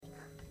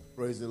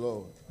Praise the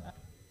Lord.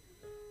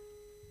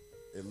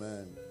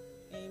 Amen.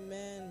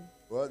 Amen.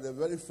 Well, the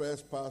very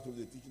first part of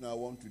the teaching I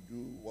want to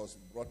do was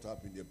brought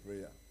up in the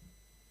prayer.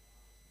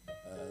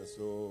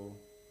 So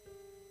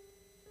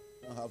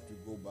I don't have to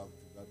go back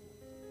to that one.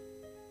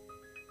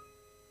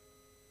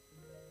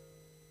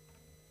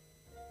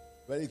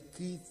 Very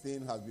key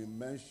thing has been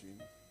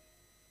mentioned.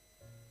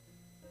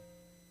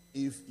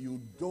 If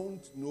you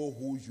don't know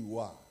who you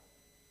are,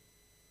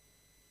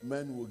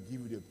 men will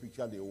give you the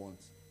picture they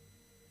want.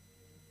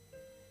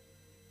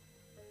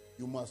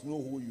 You must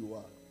know who you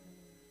are.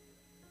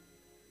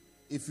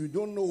 If you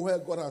don't know where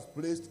God has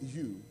placed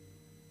you,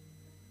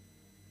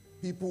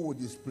 people will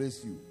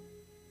displace you.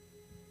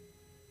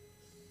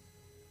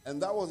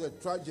 And that was a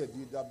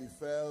tragedy that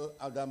befell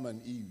Adam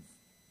and Eve.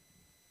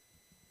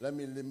 Let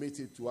me limit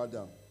it to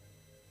Adam,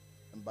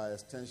 and by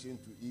extension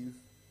to Eve,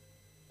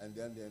 and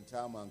then the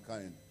entire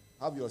mankind.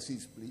 Have your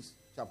seats, please.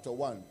 Chapter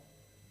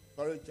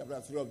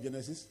 3 of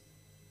Genesis.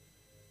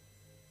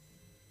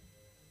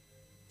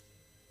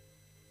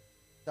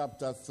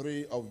 Chapter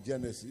 3 of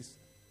Genesis.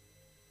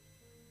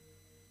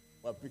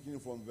 We're picking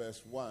from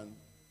verse 1,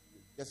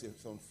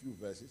 just some few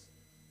verses.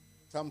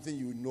 Something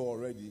you know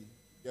already.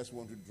 Just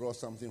want to draw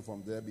something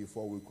from there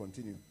before we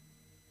continue.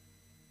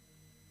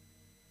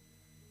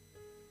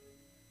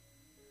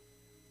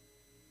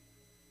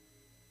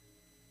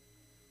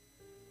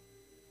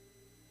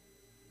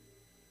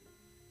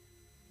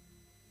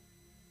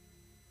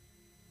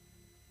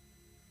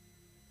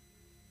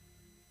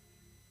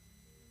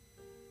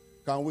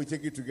 Can we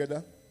take it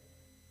together?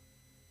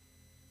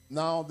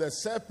 Now the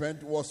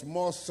serpent was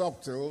more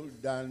subtle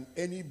than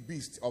any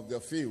beast of the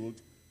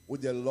field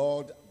which the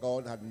Lord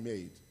God had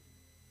made.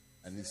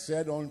 And he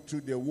said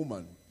unto the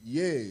woman,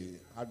 Yea,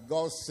 had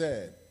God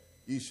said,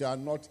 Ye shall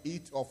not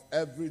eat of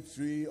every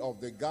tree of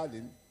the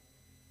garden.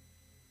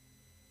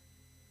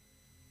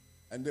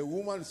 And the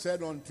woman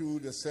said unto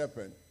the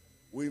serpent,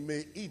 We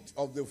may eat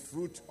of the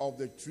fruit of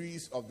the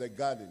trees of the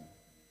garden.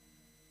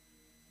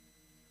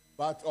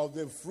 But of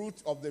the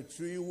fruit of the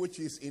tree which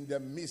is in the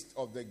midst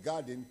of the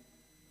garden,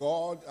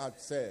 God hath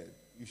said,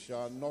 You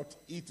shall not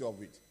eat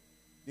of it,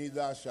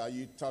 neither shall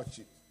you touch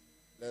it,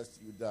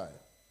 lest you die.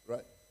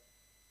 Right?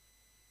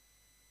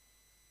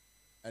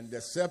 And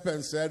the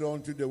serpent said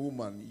unto the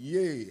woman,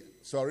 Ye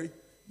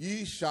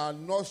shall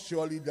not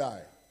surely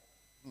die.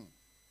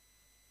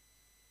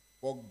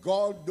 For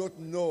God doth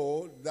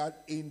know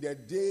that in the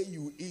day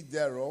you eat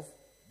thereof,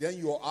 then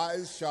your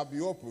eyes shall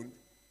be opened,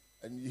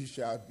 and ye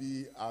shall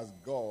be as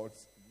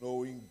gods,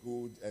 knowing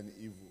good and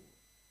evil.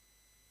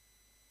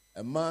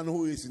 A man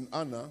who is in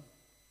honor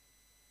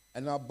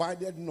and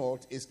abideth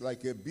not is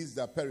like a beast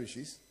that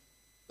perishes.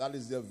 That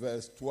is the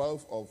verse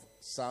 12 of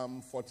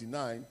Psalm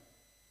 49.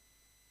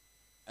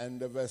 And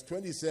the verse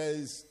 20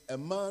 says, A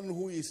man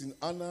who is in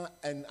honor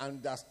and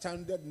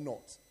understandeth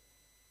not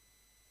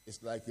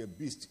is like a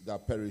beast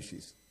that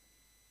perishes.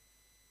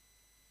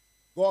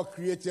 God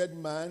created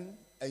man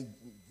and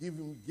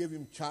gave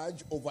him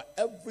charge over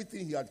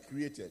everything he had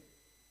created.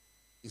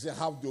 He said,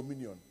 have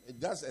dominion.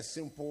 That's a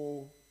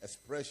simple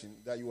expression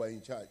that you are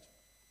in charge.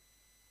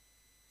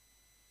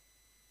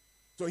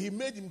 So he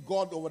made him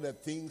God over the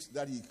things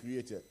that he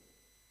created.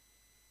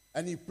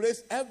 And he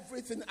placed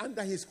everything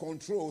under his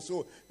control.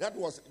 So that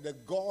was the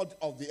God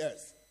of the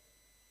earth.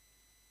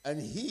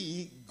 And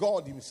he,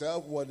 God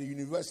himself, was the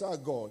universal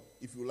God,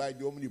 if you like,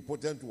 the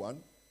omnipotent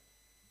one,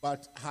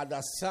 but had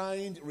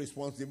assigned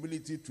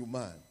responsibility to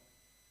man.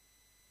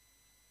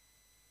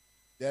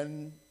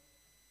 Then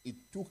it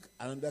took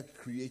another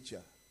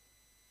creature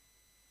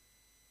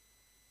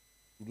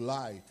to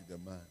lie to the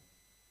man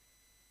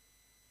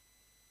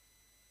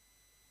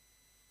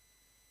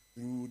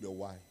through the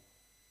wife.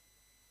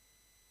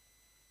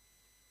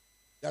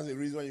 That's the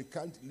reason why you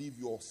can't leave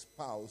your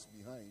spouse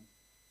behind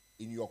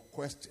in your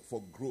quest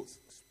for growth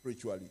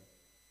spiritually.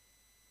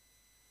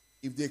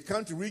 If they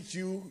can't reach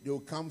you, they'll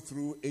come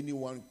through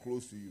anyone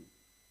close to you,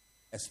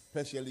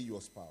 especially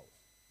your spouse.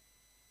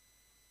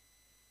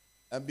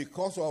 And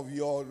because of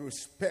your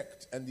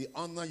respect and the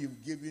honor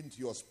you've given to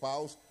your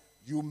spouse,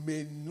 you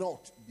may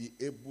not be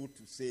able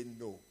to say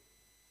no.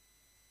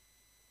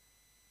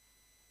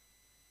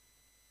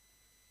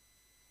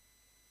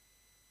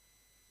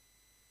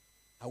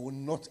 I will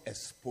not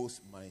expose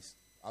my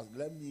spouse.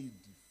 Let me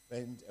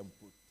defend and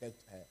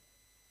protect her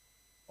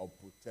or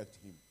protect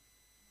him.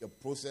 The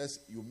process,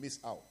 you miss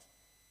out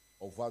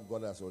of what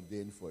God has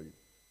ordained for you.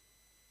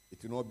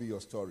 It will not be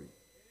your story.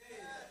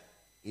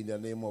 In the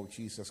name of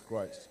Jesus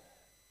Christ.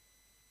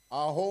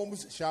 Our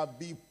homes shall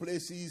be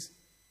places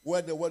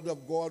where the word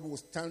of God will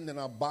stand and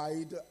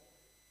abide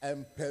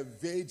and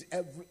pervade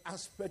every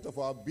aspect of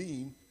our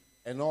being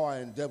and all our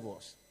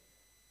endeavors.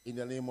 In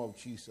the name of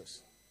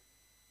Jesus.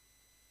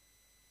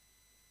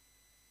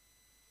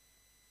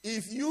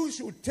 If you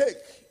should take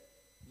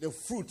the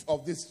fruit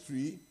of this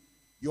tree,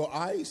 your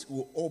eyes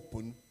will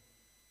open.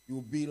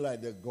 You'll be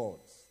like the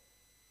gods.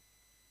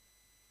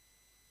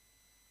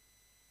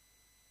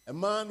 A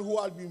man who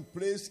had been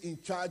placed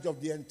in charge of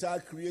the entire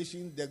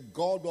creation, the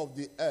God of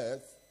the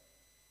earth,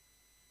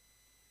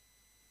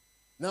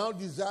 now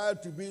desire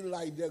to be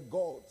like their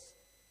gods.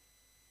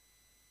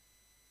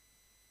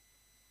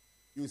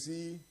 You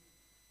see,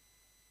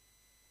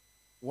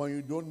 when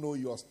you don't know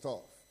your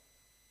stuff,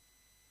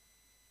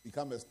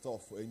 become a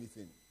stuff for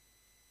anything.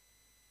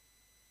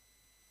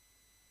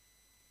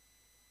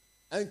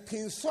 And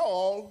King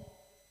Saul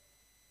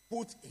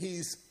put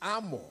his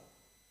armor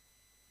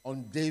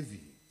on David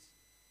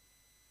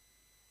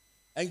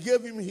and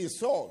gave him his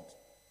sword.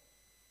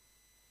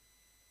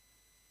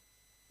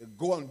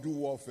 Go and do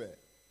warfare.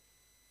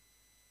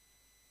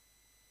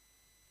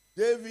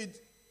 David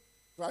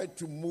tried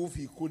to move,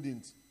 he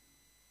couldn't.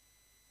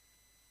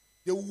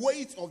 The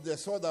weight of the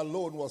sword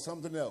alone was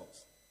something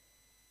else.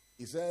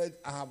 He said,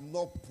 I have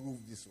not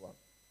proved this one.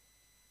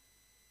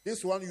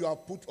 This one you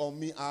have put on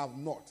me, I have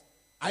not.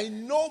 I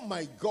know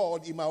my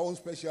God in my own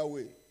special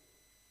way.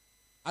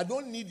 I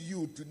don't need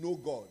you to know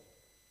God.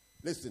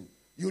 Listen,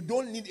 you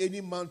don't need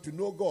any man to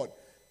know God.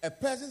 A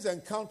person's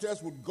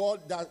encounters with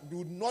God that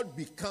do not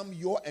become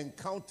your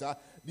encounter,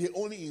 they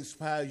only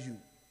inspire you.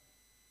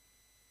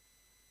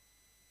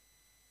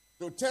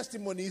 So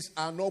testimonies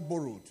are not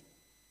borrowed.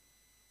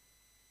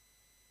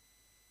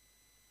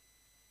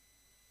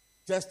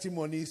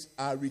 Testimonies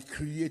are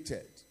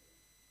recreated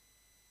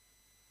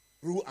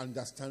through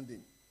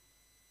understanding.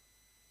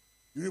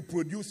 You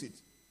reproduce it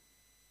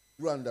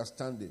through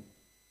understanding.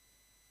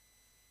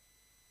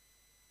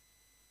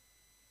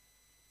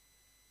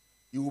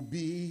 You will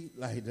be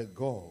like the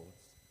gods.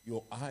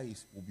 Your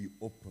eyes will be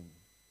open.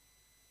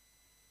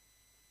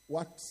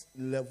 What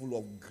level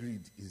of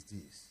greed is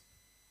this?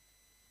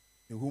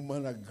 The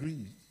woman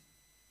agreed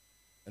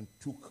and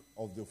took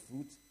of the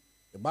fruit.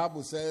 The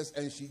Bible says,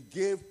 and she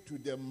gave to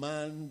the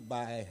man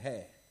by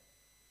her.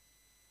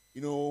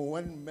 You know,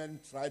 when men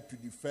try to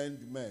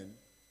defend men,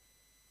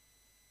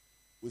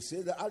 we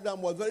say that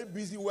Adam was very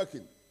busy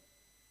working.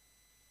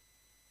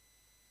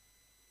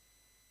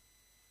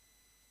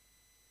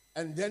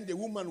 And then the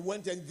woman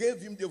went and gave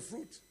him the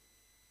fruit.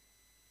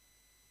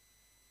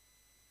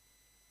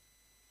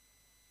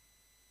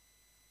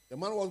 The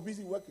man was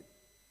busy working.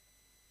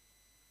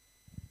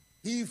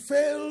 He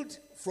failed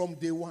from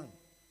day one.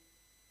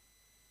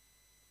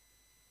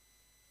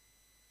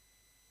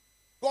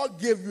 God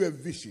gave you a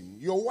vision.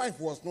 Your wife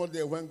was not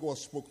there when God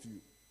spoke to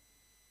you.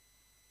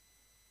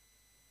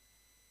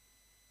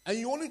 And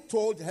you only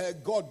told her,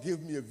 God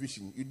gave me a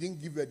vision. You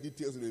didn't give her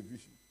details of the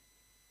vision.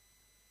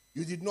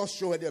 You did not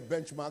show her the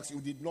benchmarks.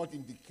 You did not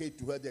indicate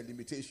to her the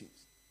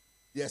limitations,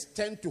 the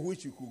extent to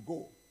which you could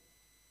go.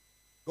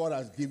 God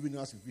has given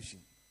us a vision.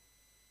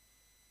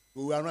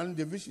 So we are running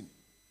the vision.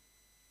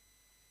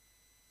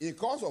 In the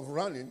course of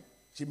running,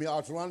 she may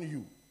outrun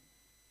you.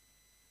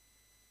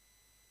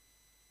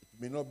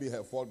 It may not be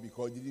her fault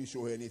because you didn't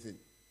show her anything.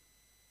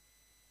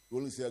 You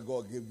only said,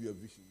 God gave you a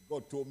vision.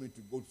 God told me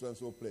to go to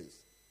so-and-so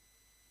place.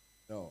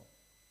 No.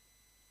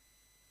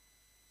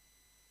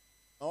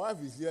 My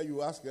wife is here,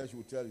 you ask her, she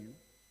will tell you.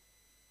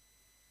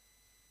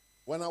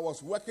 When I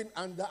was working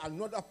under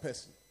another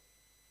person,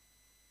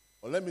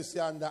 or let me say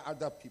under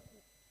other people,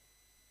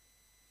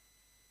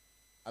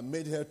 I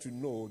made her to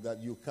know that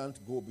you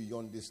can't go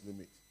beyond this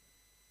limit.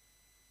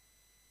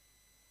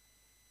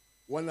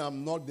 When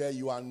I'm not there,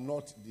 you are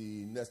not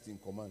the next in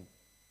command.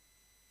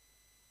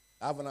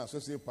 I have an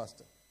associate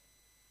pastor.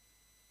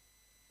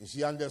 And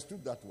she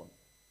understood that one.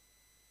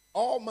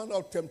 All manner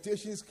of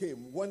temptations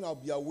came. When I'll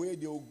be away,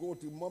 they will go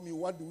to Mommy,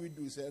 what do we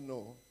do? He said,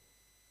 no,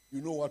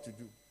 you know what to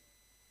do.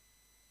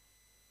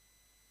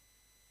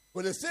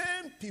 But the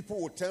same people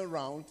will turn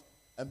around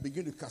and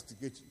begin to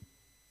castigate you.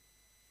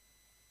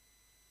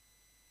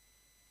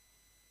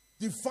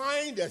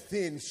 Define the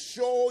thing.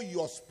 Show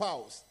your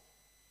spouse.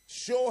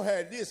 Show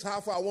her this,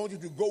 how far I want you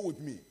to go with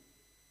me.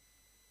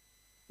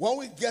 When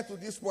we get to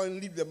this point,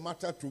 leave the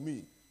matter to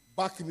me.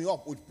 Back me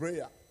up with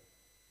prayer.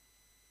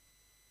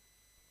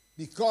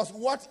 Because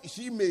what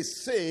she may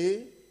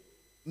say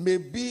may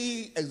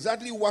be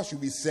exactly what should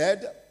be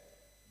said,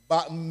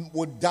 but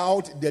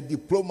without the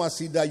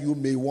diplomacy that you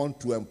may want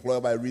to employ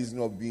by reason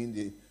of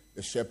being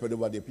the shepherd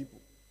over the people.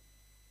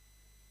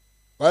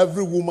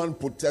 Every woman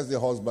protects the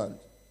husband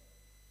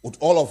with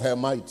all of her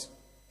might,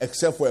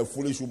 except for a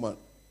foolish woman.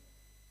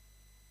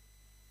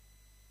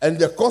 And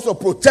the cost of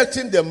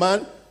protecting the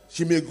man,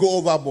 she may go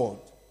overboard.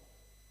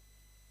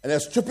 And a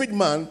stupid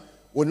man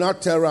will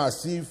not tell her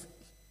as if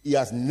he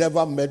has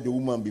never met the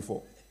woman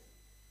before.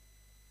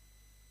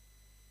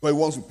 But he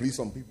wants to please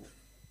some people.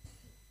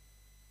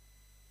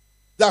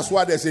 That's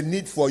why there's a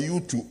need for you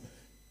to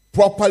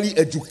properly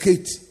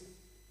educate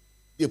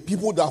the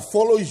people that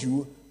follow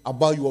you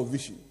about your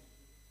vision.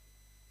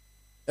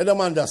 Let them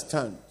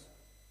understand.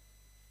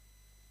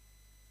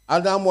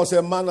 Adam was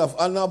a man of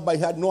honor, but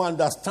he had no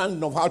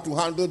understanding of how to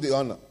handle the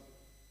honor.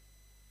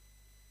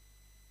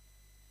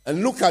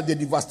 And look at the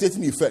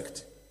devastating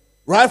effect.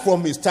 Right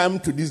from his time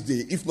to this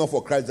day, if not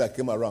for Christ that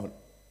came around.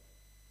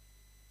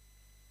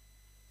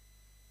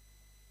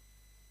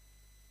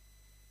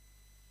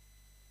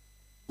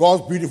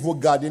 God's beautiful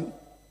garden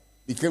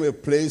became a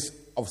place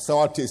of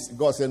sour taste.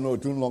 God said, no,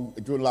 it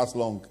won't last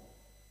long.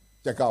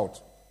 Check out.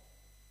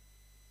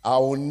 I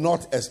will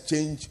not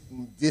exchange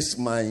this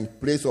my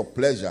place of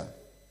pleasure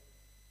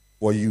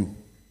for you.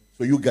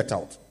 So you get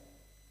out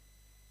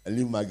and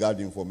leave my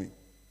garden for me.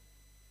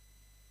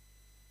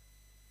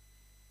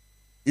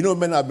 You know,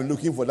 men have been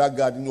looking for that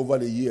garden over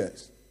the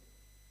years.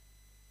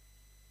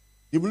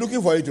 You've been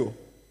looking for it too.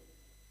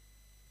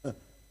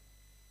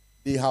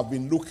 They have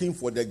been looking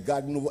for the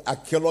garden.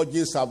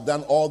 Archaeologists have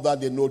done all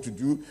that they know to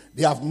do.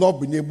 They have not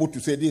been able to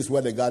say this is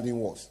where the garden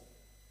was.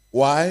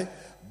 Why?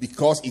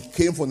 Because it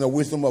came from the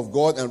wisdom of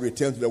God and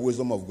returned to the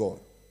wisdom of God.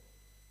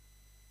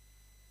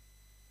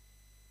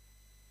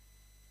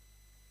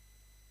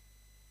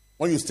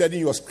 When you study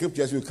your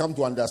scriptures, you come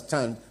to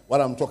understand what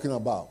I'm talking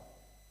about.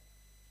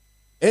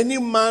 Any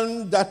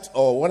man that,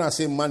 or when I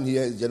say man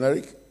here is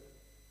generic,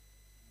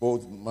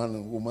 both man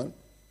and woman,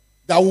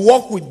 that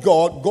walk with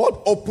God,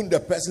 God opened the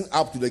person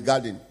up to the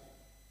garden.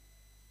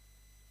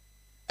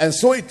 And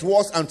so it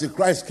was until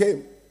Christ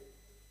came.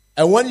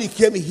 And when he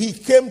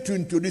came to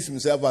introduce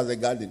himself as a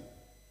garden.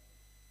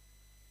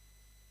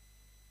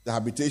 The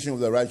habitation of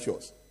the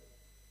righteous.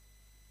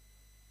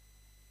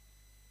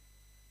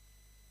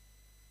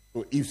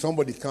 So if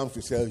somebody comes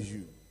to tell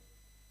you,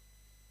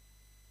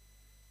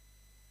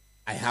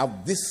 I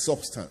have this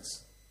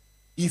substance,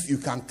 if you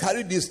can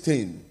carry this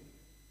thing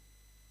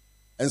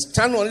and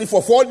stand on it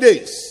for 4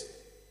 days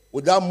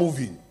without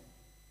moving,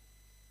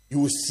 you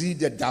will see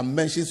the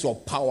dimensions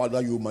of power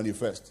that you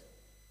manifest.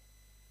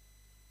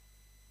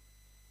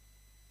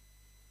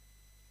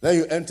 Then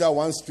you enter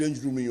one strange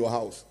room in your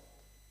house.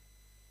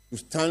 You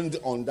stand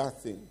on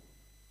that thing.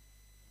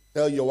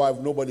 Tell your wife,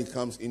 nobody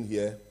comes in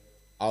here.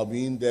 I'll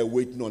be in there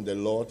waiting on the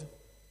Lord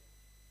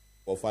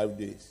for 5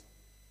 days.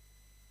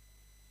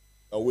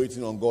 You're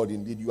waiting on God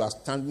indeed. You are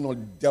standing on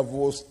the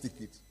devil's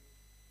ticket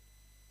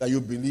that you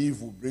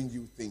believe will bring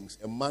you things.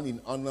 A man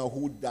in honor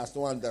who does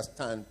not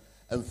understand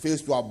and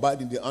fails to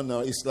abide in the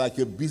honor is like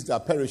a beast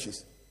that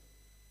perishes.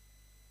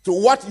 So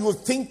what you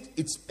think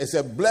is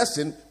a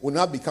blessing will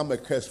now become a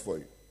curse for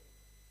you.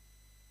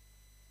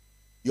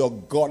 Your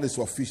God is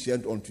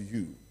sufficient unto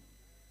you.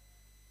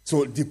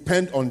 So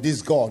depend on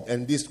this God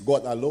and this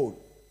God alone.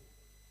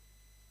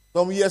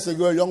 Some years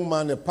ago, a young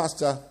man, a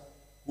pastor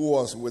who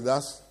was with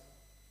us,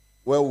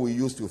 where we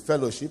used to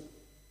fellowship,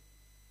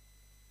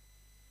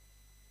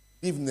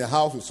 lived in the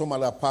house with some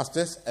other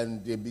pastors,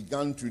 and they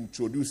began to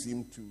introduce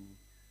him to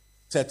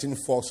certain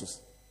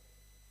forces.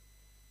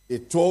 They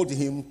told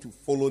him to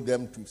follow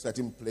them to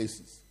certain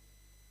places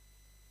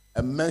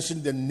and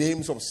mentioned the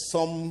names of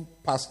some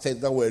pastors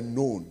that were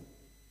known.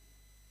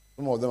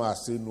 Some of them are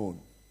still known.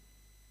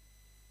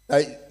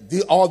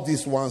 All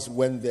these ones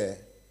went there.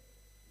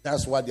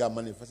 That's why they are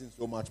manifesting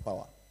so much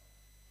power.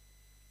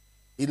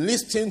 He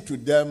listened to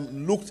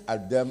them, looked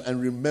at them,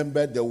 and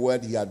remembered the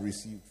word he had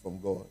received from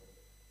God.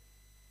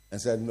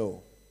 And said,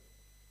 no.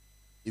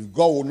 If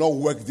God will not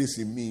work this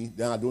in me,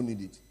 then I don't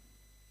need it.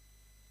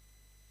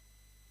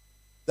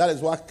 That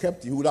is what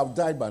kept him. He would have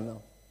died by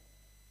now.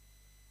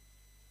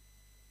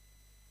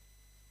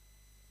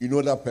 You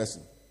know that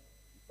person,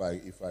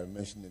 if I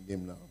mention the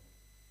name now.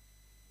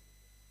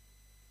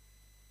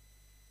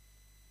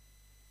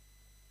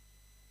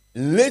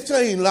 Later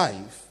in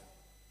life,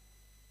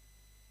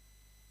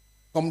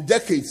 some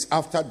decades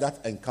after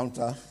that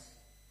encounter,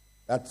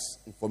 that's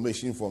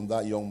information from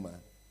that young man,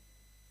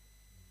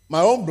 my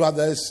own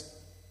brother's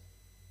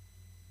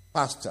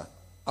pastor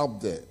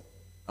up there,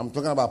 I'm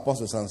talking about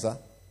Apostle Sansa,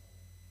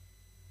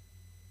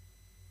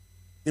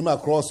 came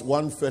across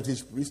one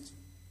fetish priest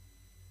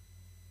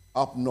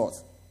up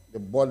north, the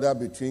border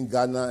between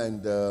Ghana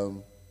and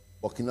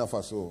Burkina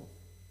Faso.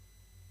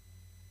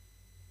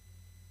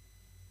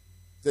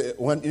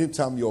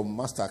 Anytime your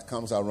master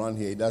comes around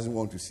here, he doesn't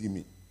want to see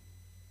me.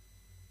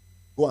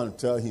 Go and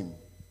tell him.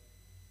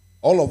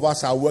 All of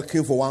us are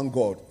working for one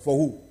God. For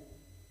who?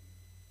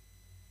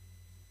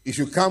 If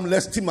you come,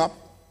 let's team up.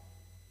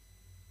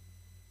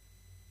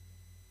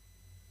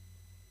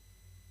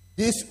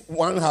 This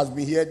one has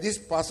been here. This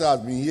pastor has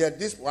been here.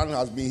 This one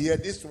has been here.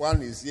 This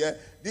one is here.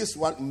 This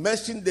one.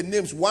 Mention the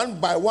names one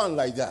by one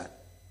like that.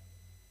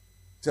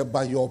 Say,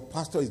 but your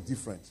pastor is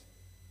different.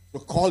 So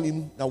call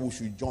him that we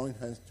should join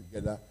hands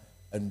together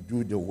and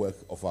do the work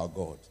of our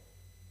God.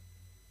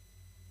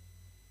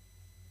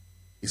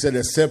 He said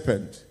the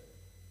serpent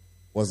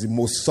was the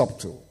most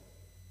subtle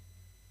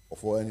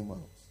of all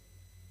animals.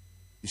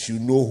 You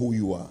should know who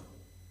you are.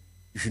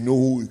 You should know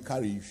who you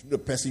carry. You should know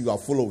the person you are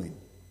following.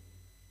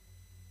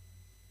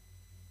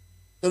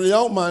 So the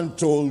young man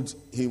told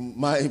him,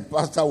 my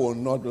pastor will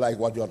not like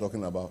what you are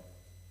talking about.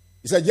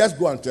 He said, just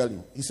go and tell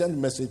him. He sent a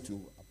message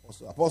to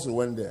Apostle. Apostle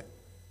went there.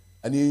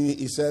 And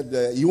he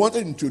said, he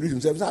wanted to introduce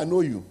himself. He said, I know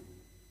you.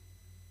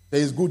 He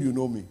said, it's good you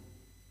know me.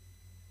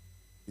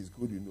 It's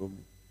good you know me.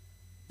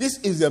 This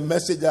is the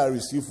message that I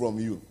received from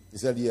you. He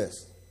said,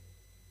 yes.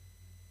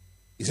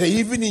 He said,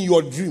 even in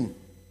your dream,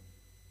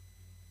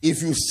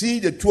 if you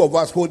see the two of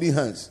us holding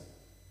hands,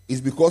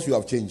 it's because you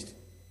have changed.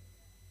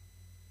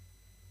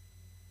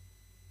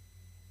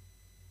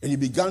 And he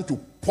began to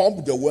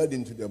pump the word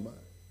into the man.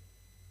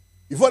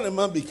 Before the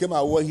man became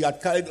aware, he had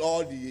carried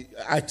all the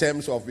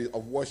items of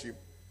worship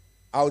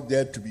out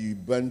there to be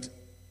burnt.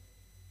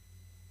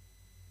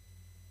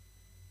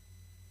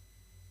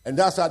 And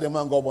that's how the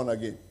man got born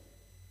again.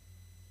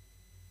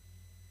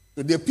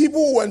 So the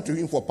people who went to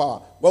him for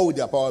power, what would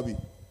their power be?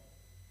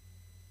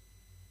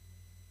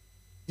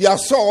 Their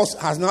source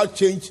has now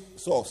changed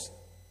source.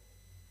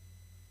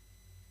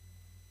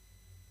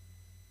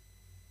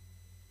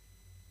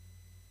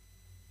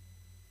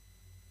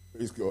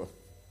 Praise God.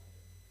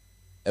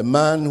 A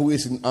man who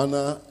is in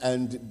honor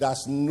and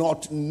does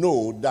not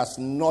know, does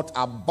not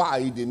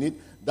abide in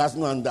it, does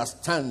not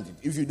understand it.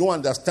 If you don't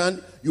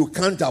understand, you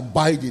can't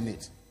abide in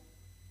it.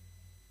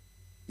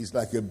 It's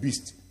like a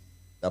beast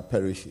that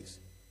perishes.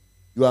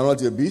 You are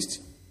not a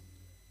beast,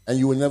 and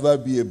you will never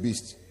be a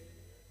beast.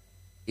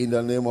 In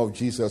the name of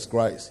Jesus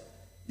Christ.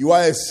 You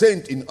are a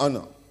saint in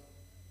honor.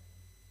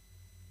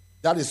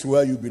 That is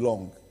where you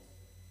belong.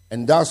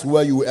 And that's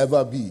where you will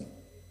ever be.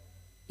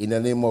 In the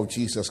name of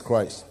Jesus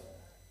Christ.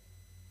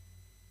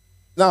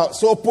 Now,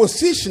 so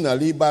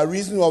positionally, by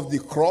reason of the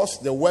cross,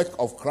 the work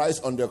of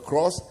Christ on the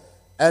cross,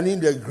 and in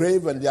the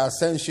grave and the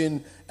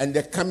ascension and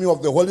the coming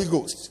of the Holy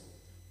Ghost,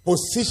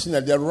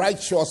 positionally, the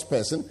righteous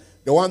person,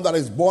 the one that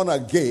is born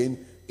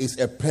again, is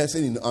a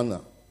person in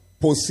honor.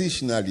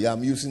 Positionally,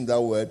 I'm using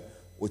that word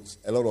with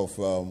a lot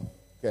of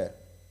care.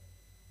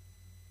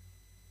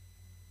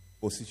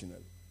 Positionally.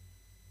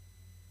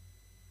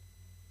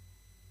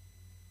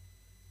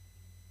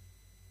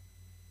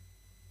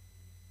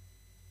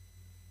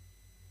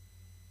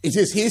 It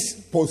is his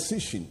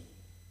position.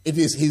 It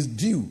is his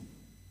due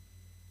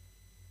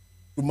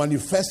to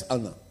manifest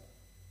honor.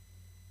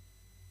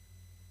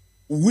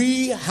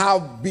 We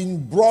have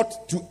been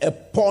brought to a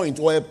point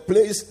or a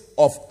place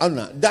of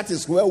honor. That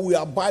is where we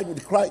abide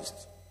with Christ.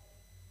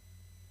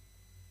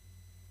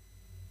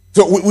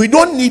 So we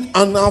don't need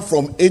honor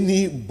from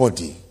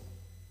anybody.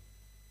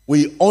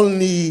 We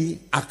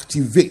only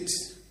activate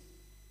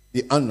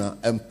the honor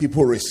and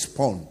people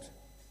respond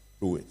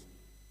to it.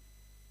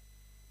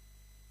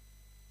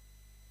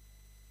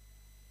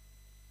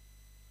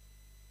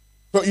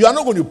 So you are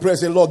not going to pray and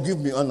say, Lord, give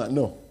me honor.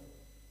 No.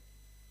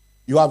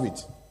 You have it.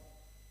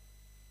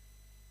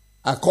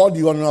 I called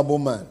you honorable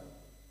man.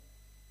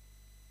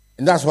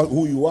 And that's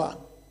who you are.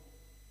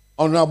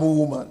 Honorable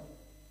woman.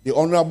 The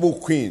honorable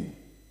queen.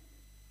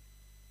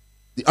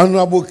 The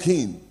honorable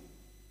king.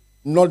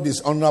 Not this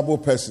honorable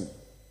person.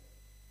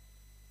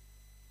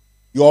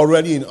 You're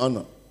already in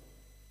honor.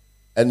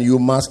 And you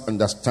must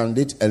understand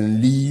it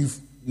and live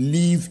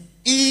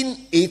in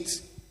it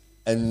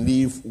and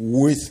live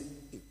with it.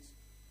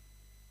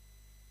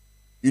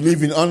 You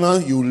live in honor,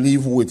 you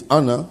live with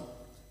honor,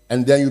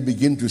 and then you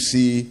begin to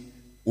see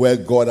where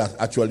God has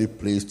actually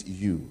placed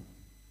you.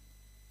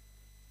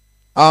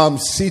 I'm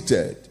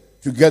seated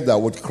together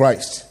with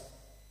Christ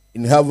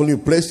in heavenly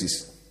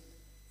places,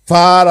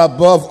 far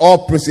above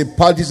all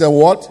principalities and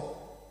what?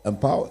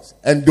 And powers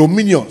and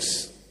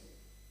dominions.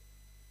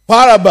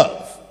 Far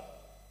above.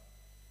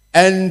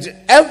 And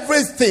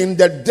everything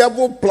the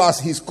devil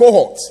plus his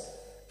cohorts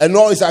and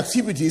all his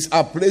activities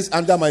are placed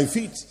under my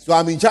feet. So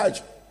I'm in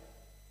charge.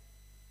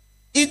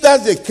 If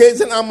that's the case,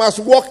 then I must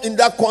walk in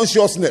that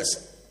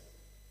consciousness.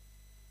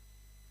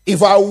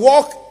 If I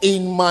walk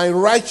in my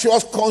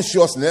righteous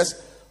consciousness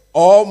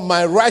or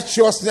my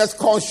righteousness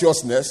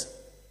consciousness,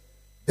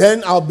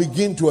 then I'll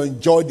begin to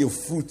enjoy the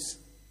fruits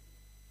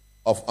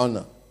of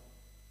honor.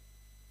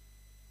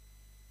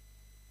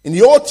 In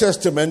the Old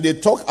Testament, they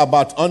talk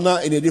about honor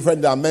in a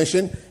different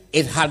dimension.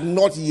 It had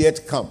not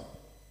yet come.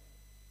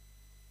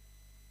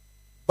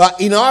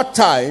 But in our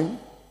time,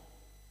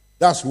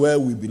 that's where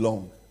we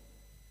belong.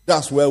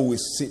 That's where we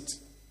sit.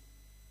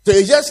 So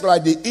it's just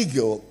like the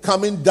eagle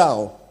coming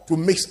down to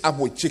mix up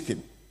with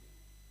chicken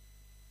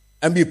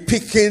and be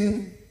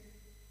picking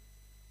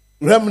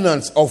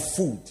remnants of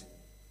food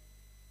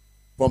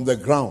from the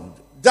ground.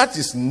 That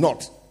is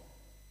not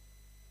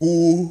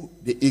who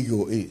the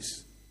eagle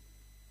is.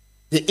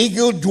 The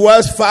eagle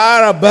dwells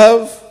far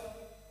above,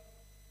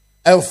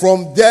 and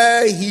from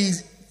there he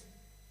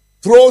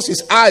throws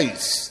his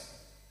eyes,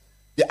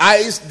 the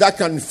eyes that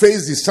can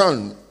face the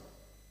sun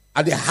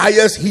at the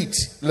highest heat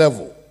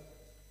level.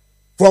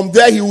 From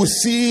there he will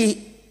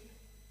see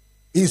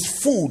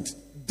his food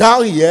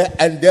down here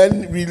and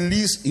then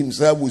release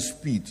himself with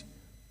speed.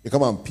 They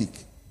come and pick.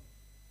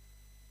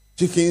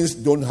 Chickens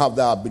don't have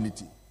that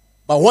ability.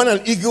 But when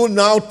an eagle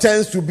now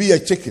turns to be a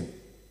chicken,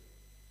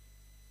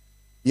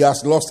 he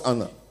has lost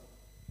honor.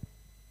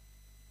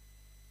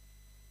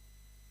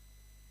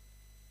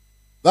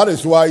 That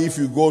is why if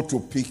you go to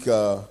pick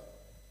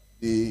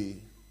the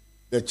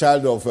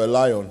child of a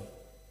lion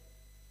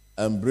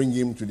and bring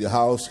him to the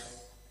house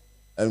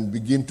and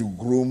begin to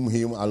groom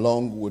him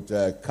along with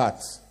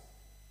cats,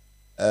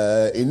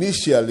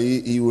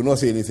 initially he will not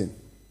say anything.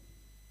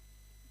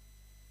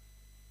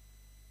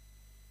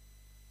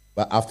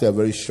 But after a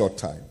very short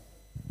time,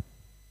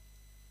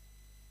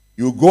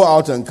 you go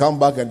out and come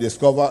back and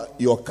discover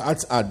your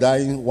cats are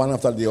dying one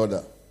after the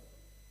other.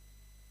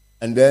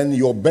 And then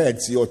your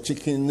birds, your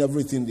chicken,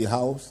 everything in the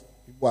house,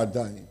 people are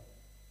dying.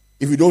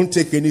 if you don't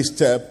take any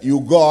step,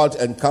 you go out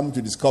and come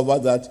to discover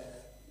that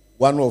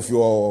one of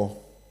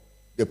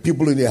the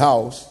people in the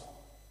house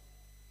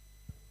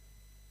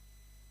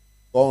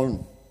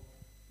gone,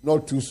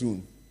 not too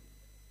soon.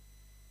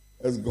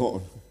 It's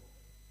gone.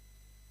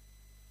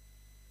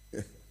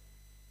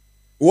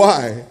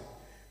 Why?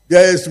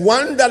 There is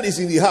one that is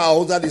in the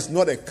house that is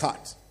not a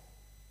cat.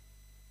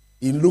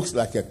 It looks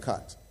like a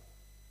cat,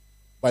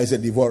 but it's a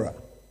devourer.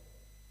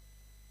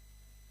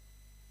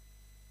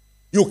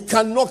 You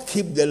cannot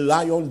keep the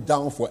lion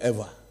down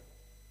forever.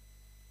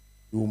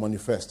 It will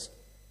manifest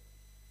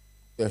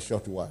in a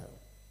short while.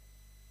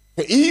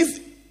 So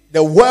if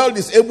the world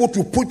is able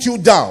to put you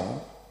down,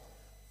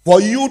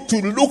 for you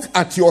to look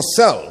at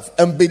yourself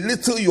and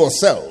belittle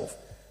yourself,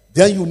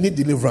 then you need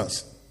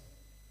deliverance.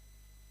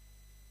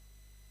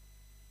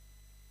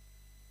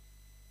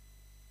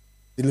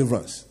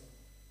 Deliverance.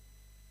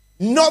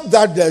 Not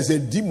that there's a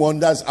demon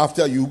that's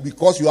after you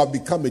because you have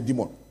become a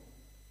demon.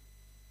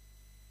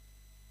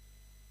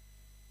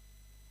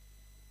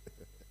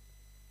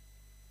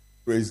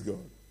 Praise God.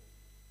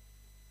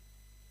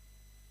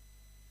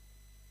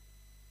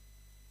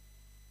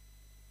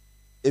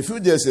 A few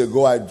days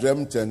ago, I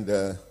dreamt,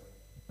 and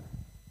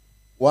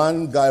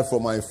one guy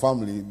from my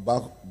family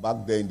back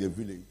there in the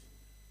village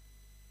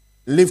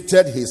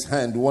lifted his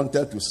hand,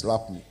 wanted to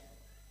slap me.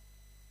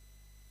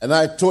 And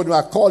I told him,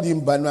 I called him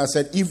by name, I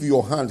said, if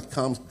your hand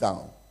comes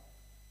down,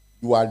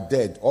 you are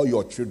dead, all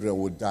your children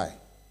will die.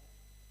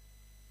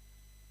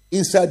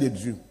 Inside the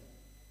dream.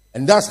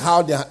 And that's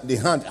how the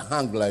hand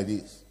hung like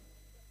this.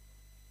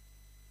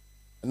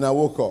 And I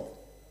woke up.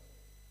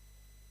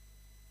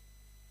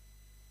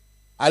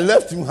 I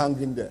left him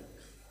hanging there.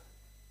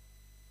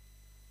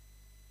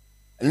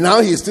 And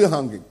now he's still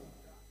hanging.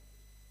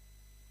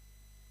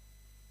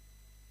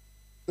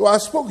 So I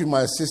spoke with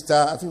my sister,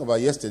 I think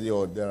about yesterday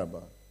or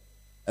thereabout.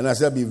 And I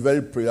said, be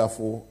very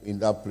prayerful in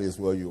that place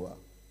where you are.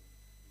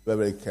 Very,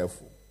 very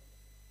careful.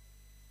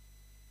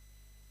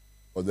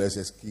 But there's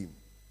a scheme.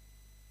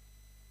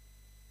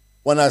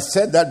 When I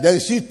said that, then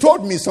she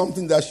told me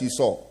something that she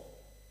saw.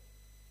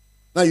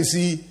 Now you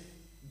see,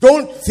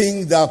 don't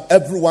think that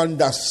everyone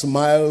that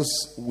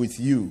smiles with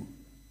you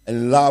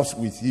and laughs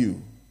with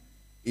you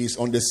is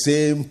on the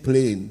same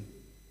plane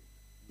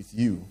with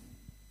you.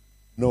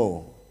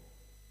 No.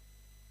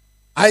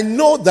 I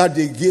know that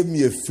they gave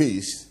me a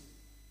face,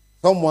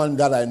 someone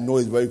that I know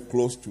is very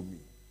close to me.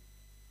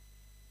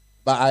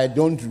 But I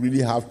don't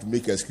really have to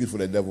make an excuse for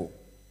the devil.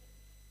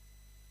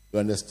 You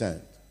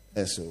understand?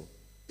 And so,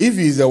 if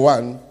he's the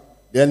one,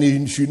 then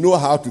he should know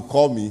how to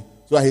call me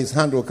so that his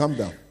hand will come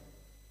down.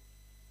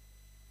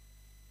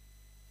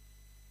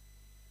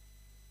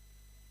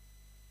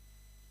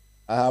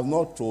 I have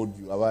not told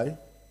you, have I?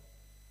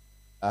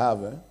 I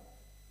have, eh?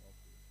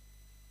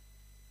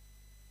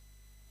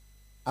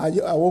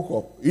 I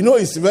woke up. You know,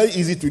 it's very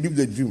easy to leave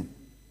the dream.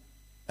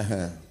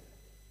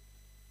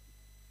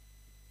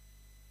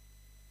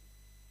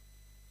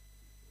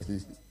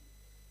 It's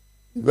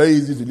very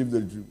easy to leave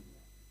the dream.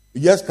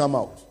 You just come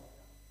out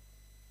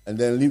and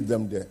then leave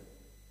them there.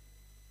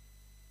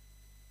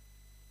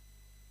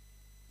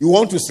 You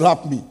want to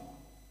slap me?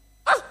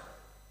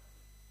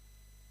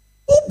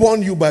 Who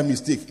born you by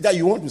mistake? That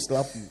you want to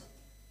slap me?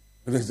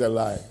 It's a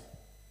lie.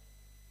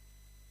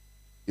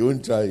 You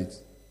won't try it.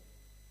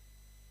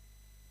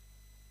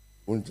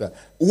 Won't try.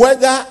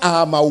 Whether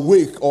I'm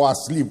awake or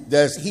asleep,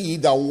 there's he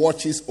that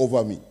watches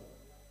over me.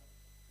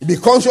 Be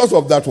conscious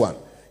of that one.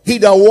 He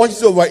that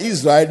watches over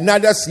Israel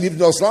neither sleeps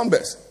nor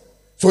slumbers.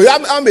 So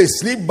I'm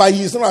asleep, but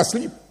he is not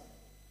asleep.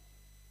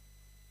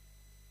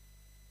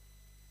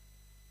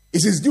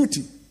 It's his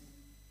duty.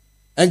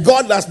 And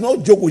God does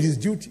not joke with his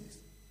duties.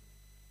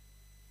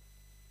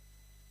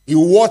 He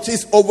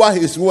watches over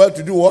his word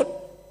to do what?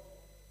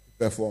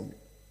 Perform it.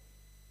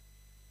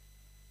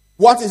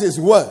 What is his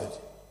word?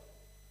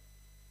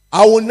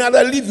 I will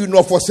neither leave you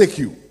nor forsake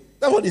you.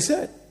 That's what he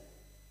said.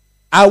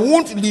 I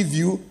won't leave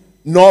you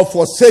nor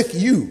forsake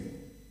you.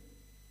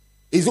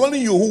 It's only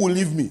you who will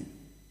leave me.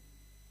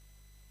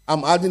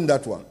 I'm adding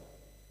that one.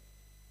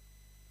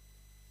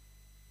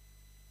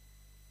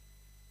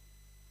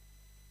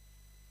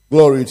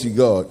 Glory to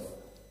God.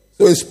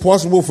 So it's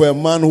possible for a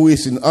man who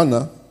is in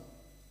honor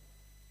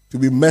to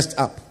be messed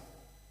up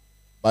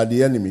by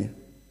the enemy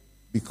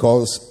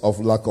because of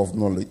lack of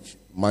knowledge.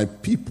 My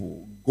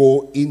people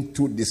go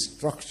into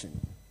destruction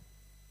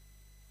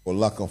for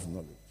lack of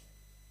knowledge.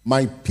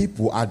 My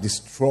people are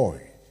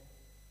destroyed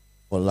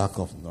for lack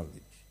of knowledge.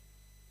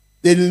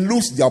 They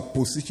lose their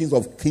positions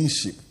of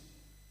kingship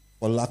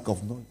for lack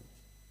of knowledge.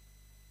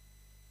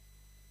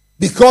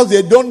 Because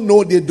they don't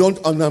know, they don't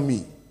honor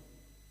me.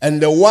 And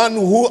the one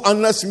who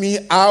honors me,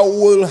 I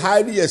will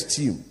highly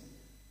esteem.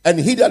 And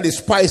he that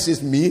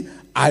despises me,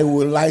 I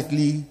will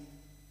likely.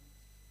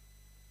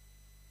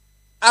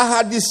 I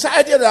had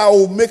decided I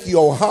will make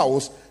your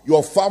house,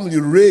 your family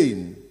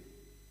reign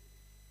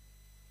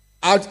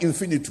ad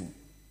infinitum.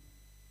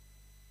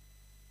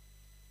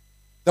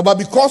 But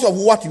because of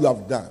what you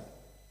have done,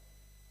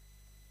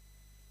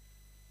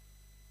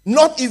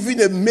 not even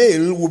a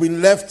male will be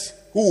left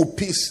who will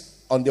piss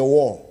on the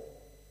wall.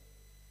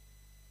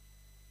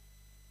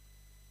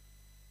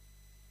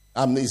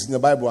 It's in the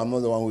Bible. I'm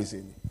not the one who is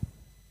saying it.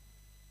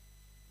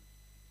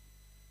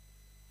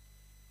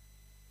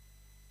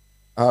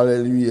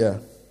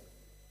 Hallelujah.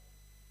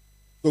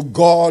 So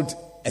God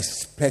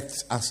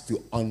expects us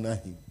to honor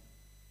him.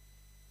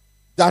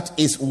 That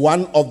is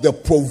one of the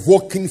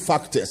provoking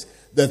factors.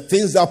 The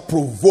things that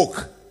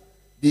provoke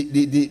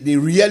the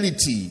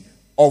reality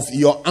of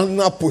your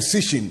honor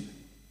position.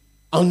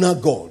 Honor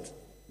God.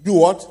 Do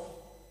what?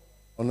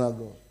 Honor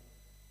God.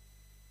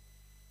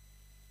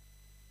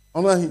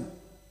 Honor him.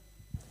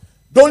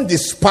 Don't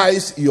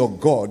despise your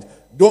God.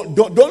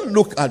 Don't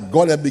look at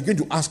God and begin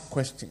to ask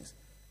questions.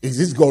 Is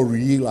this God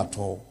real at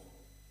all?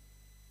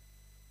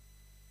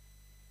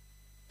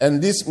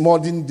 And this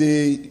modern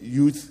day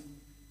youth,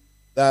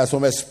 there are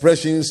some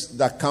expressions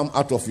that come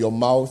out of your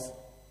mouth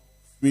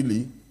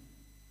freely,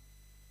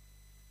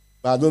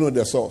 but I don't know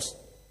the source.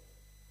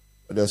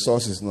 But the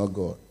source is not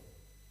God.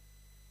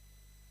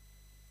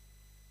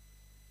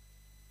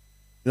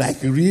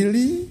 Like,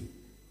 really?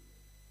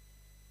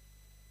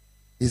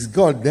 Is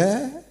God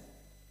there?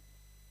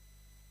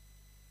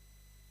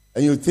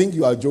 And you think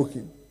you are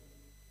joking.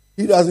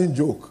 He doesn't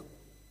joke.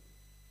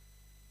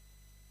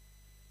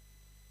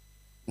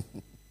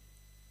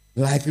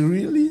 Like,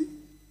 really?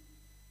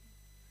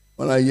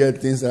 When I hear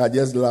things, I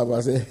just laugh.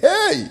 I say,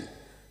 hey,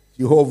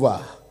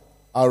 Jehovah,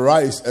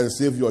 arise and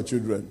save your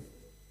children.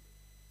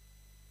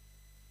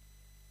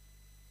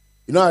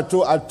 You know,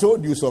 I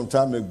told you some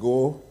time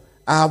ago,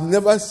 I have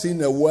never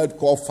seen a word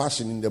called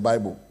fashion in the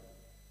Bible.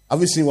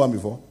 Have you seen one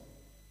before?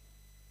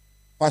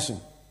 Fashion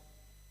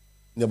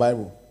in the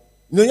Bible.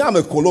 You know, I'm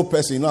a Kolo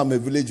person, you know, I'm a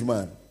village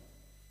man.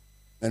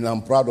 And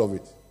I'm proud of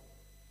it.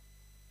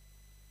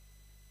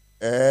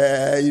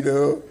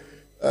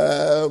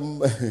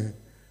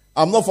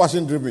 I'm not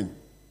fashion driven.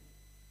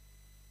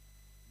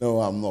 No,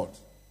 I'm not.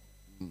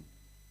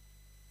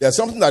 There's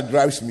something that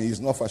drives me, it's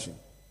not fashion.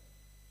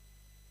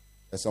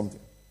 There's something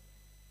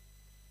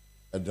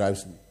that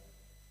drives me.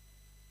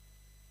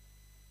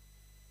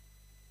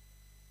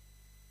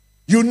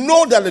 You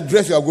know that the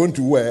dress you are going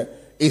to wear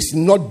is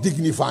not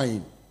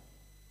dignifying.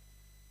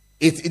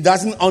 It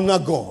doesn't honor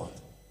God.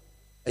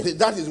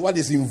 That is what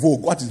is in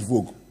vogue. What is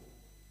vogue?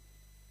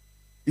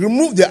 You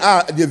remove the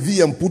R, the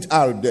V and put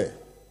R there.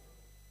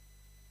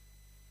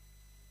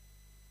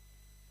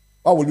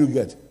 What will you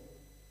get?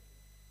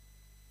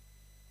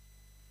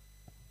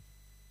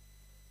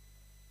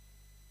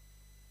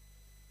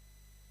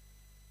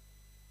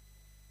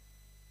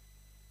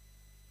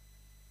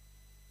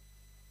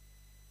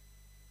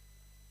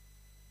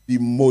 Be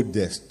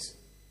modest.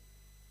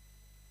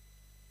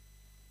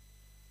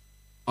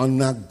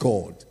 Honor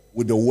God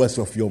with the words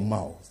of your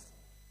mouth.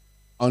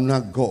 Honor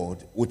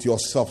God with your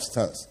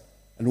substance.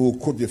 And we'll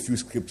quote a few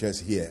scriptures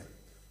here.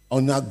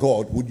 Honor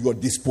God with your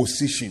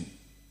disposition.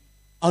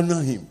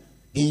 Honor him.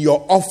 In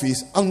your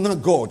office, honor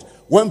God.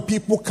 When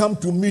people come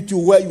to meet you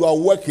where you are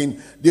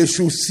working, they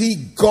should see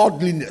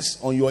godliness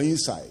on your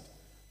inside.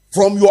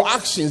 From your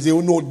actions, they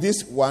will know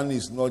this one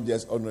is not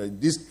just honoring.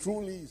 This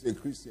truly is a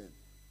Christian.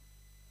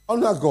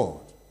 Honor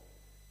God.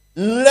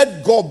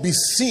 Let God be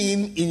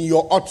seen in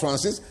your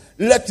utterances.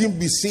 Let him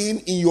be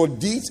seen in your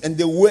deeds and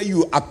the way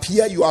you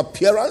appear, your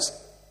appearance.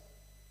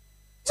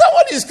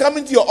 Somebody is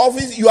coming to your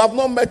office, you have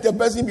not met the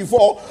person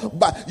before,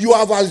 but you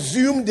have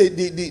assumed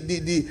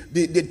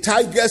the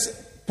tiger's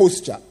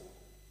posture.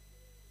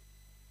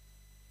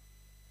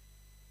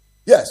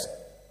 Yes.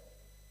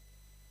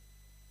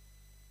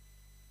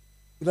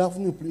 Good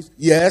afternoon, please.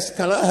 Yes,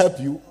 can I help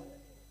you?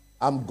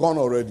 I'm gone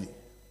already.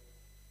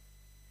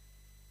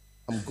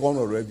 I'm gone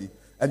already.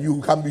 And you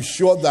can be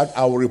sure that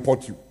I will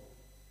report you.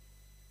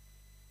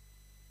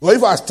 Or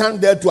if I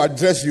stand there to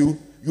address you,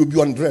 you'll be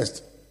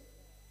undressed.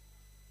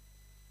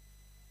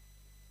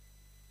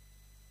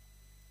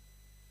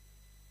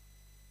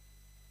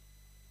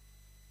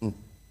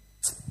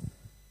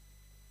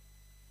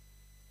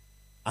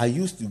 I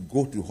used to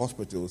go to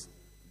hospitals,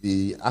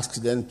 the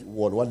accident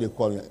ward, what they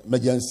call it,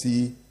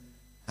 emergency.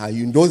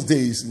 In those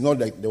days, not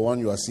like the one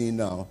you are seeing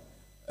now,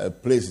 a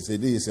place, they say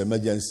this is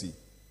emergency.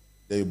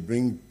 They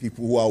bring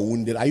people who are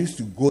wounded. I used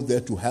to go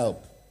there to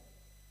help.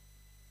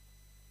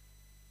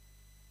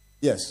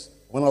 Yes,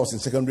 when I was in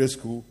secondary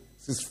school,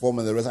 sixth form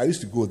and the rest, I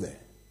used to go there.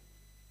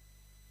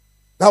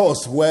 That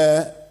was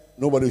where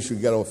nobody should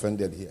get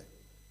offended here.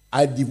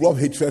 I developed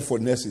hatred for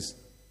nurses.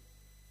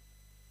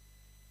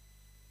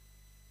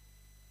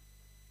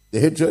 The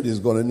hatred is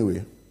gone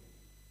anyway.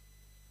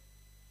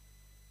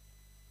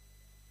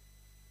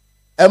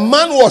 A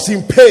man was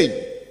in pain,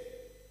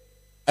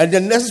 and the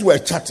nurses were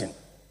chatting.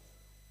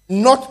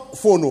 Not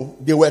phone,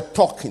 they were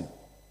talking.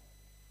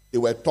 They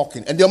were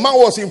talking. And the man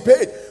was in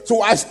pain.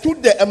 So I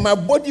stood there and my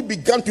body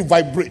began to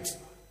vibrate.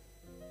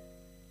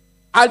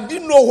 I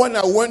didn't know when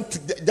I went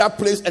to that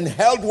place and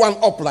held one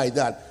up like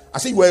that. I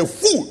said, you are a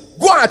fool.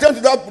 Go and attend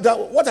to that.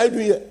 What are you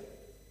doing here?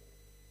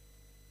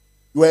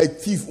 You are a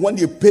thief. When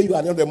they pay you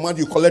at the end of the month,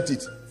 you collect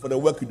it for the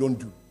work you don't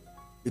do.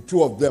 The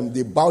two of them,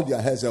 they bowed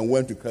their heads and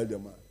went to kill the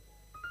man.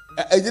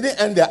 It didn't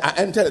end there. I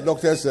entered the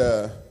doctor's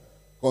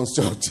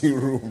consulting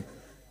room.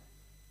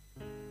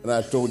 And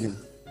I told him.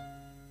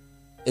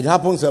 It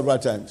happened several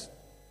times.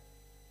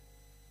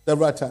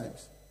 Several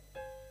times.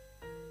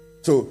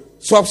 So,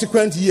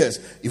 subsequent years,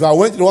 if I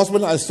went to the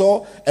hospital, I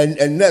saw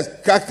a nurse,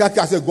 I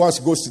said, go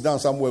sit down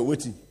somewhere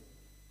waiting.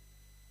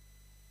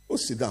 Go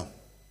sit down.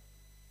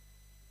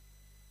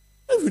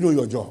 If you know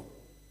your job,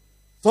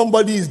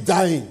 somebody is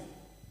dying.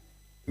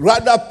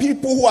 Rather,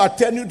 people who are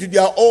tending to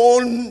their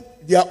own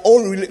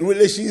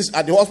relations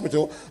at the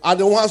hospital are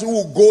the ones who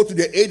will go to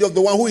the aid of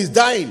the one who is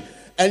dying.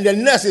 And the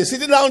nurse is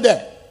sitting down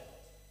there.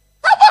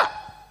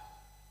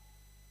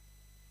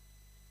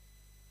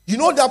 You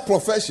know that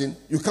profession,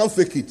 you can't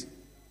fake it.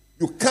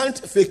 You can't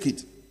fake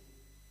it.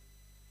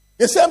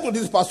 The same to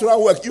this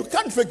pastoral work, you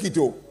can't fake it.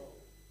 Oh.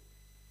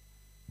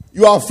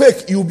 You are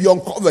fake, you'll be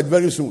uncovered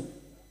very soon.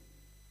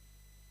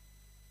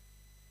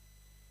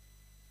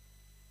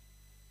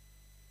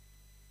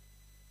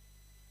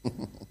 In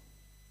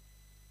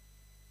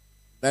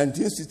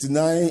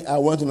 1969, I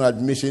went on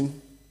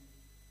admission.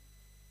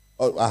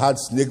 I had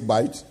snake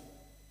bite.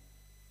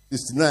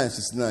 69,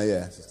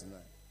 yeah, 69.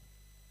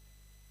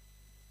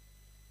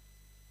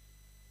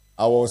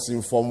 I was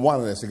in Form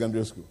 1 in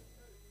secondary school.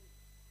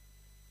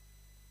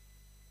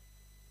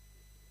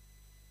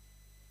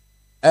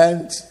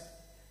 And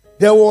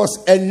there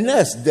was a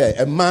nurse there,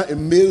 a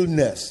male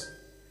nurse.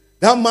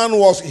 That man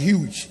was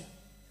huge.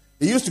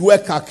 He used to wear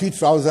khaki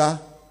trouser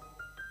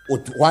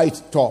with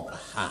white top.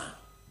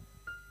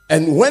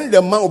 And when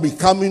the man will be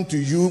coming to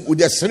you, with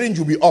the syringe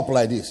will be up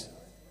like this.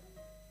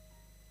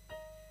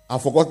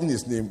 I've forgotten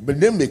his name, but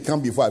the name may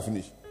come before I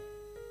finish.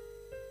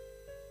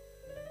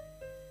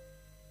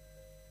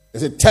 They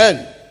said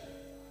 10.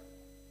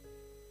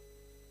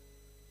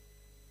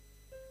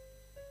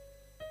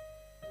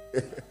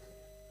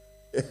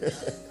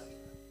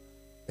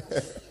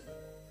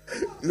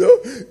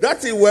 That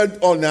thing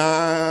went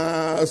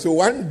on. So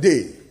one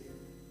day,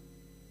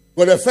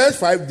 for the first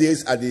 5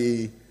 days at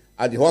the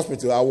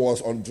hospital, I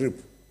was on drip.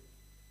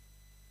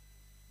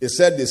 They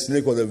said the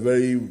snake was a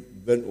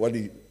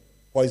very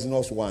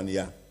poisonous one,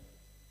 yeah.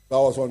 So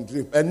I was on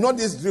drip. And not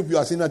this drip you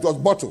are seeing, it was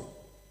bottle.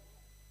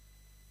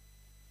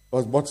 It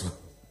was bottle.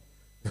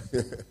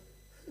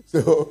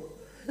 So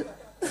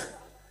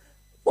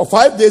for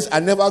 5 days I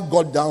never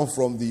got down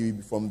from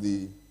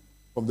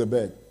the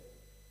bed.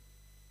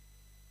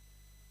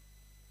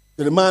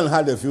 So the man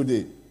had a few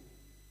days.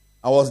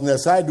 I was in a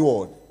side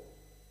ward,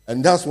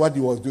 and that's what he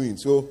was doing.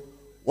 So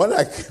when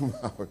I came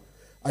out,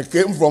 I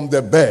came from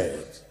the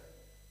bed.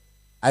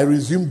 I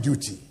resumed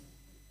duty.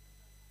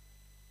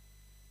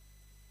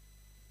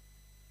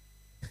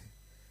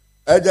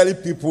 Elderly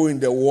people in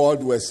the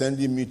world were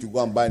sending me to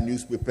go and buy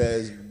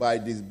newspapers, buy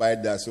this, buy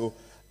that. So,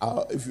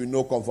 if you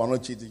know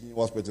Konfano Teaching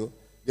Hospital,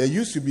 there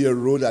used to be a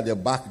road at the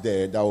back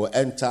there that will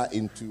enter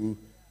into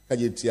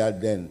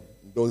Kajetia then,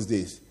 in those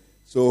days.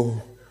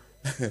 So,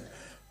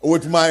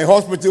 with my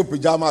hospital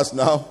pajamas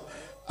now,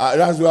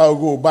 that's where I'll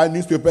go buy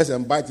newspapers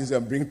and buy things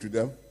and bring to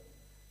them.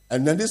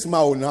 And then this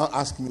man will now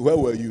ask me, where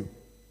were you?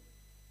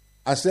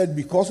 I said,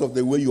 because of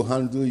the way you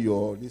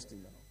handle this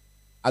thing now,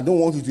 I don't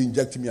want you to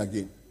inject me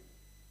again.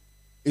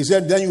 He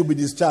said, then you'll be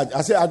discharged.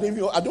 I said, I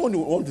don't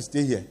want to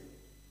stay here.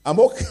 I'm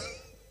okay.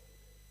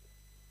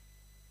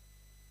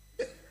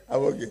 I'm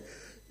okay.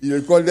 He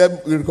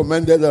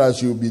recommended that I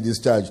should be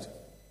discharged.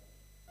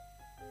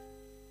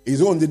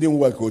 His own didn't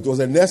work. It was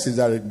a nurse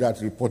that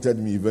reported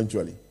me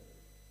eventually.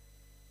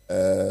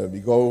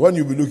 Because when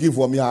you be looking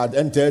for me, I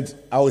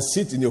would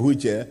sit in a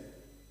wheelchair,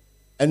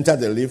 enter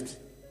the lift,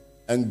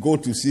 and go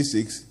to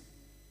C6,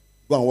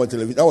 go and watch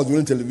television. I was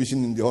doing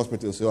television in the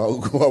hospital, so I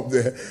would go up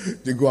there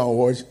to go and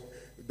watch.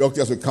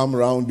 Doctors will come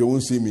around, they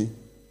won't see me.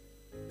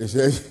 They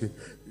say,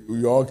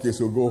 you're okay,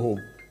 so go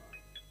home.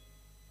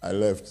 I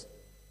left.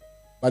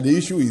 But the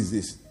issue is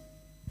this.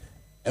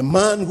 A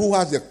man who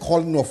has the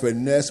calling of a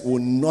nurse will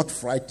not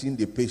frighten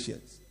the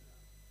patients.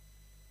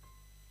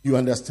 You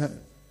understand?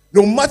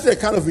 No matter the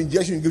kind of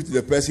injection you give to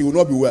the person, he will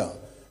not be well.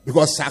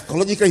 Because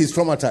psychologically he's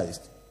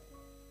traumatized.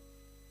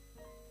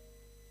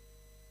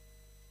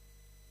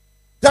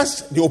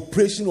 That's the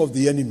operation of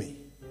the enemy.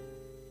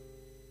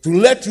 To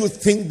let you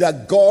think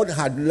that God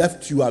had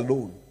left you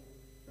alone.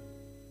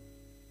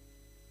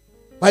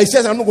 But he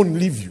says, I'm not going to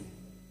leave you.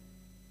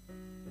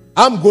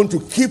 I'm going to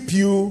keep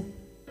you.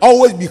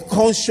 Always be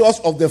conscious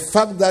of the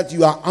fact that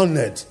you are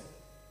honored.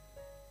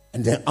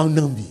 And then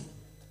honor me.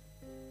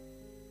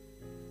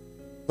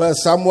 1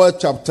 Samuel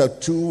chapter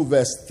 2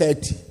 verse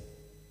 30.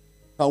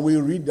 Can we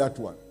read that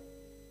one?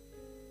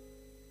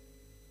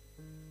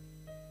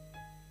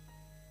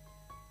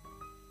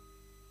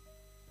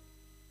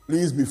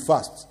 Please be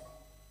fast.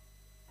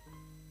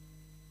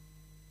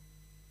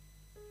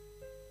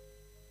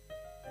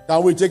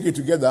 Can we take it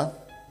together?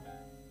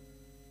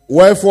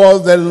 Wherefore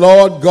the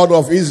Lord God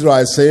of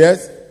Israel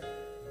saith,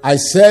 I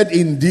said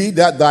indeed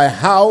that thy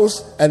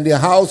house and the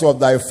house of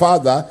thy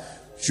father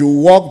should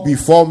walk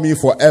before me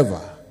forever.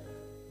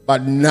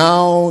 But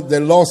now the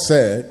Lord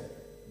said,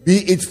 be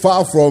it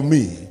far from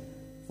me,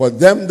 For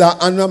them that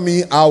honor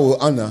me, I will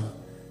honor,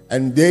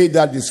 and they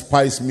that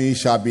despise me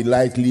shall be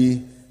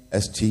lightly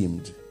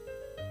esteemed.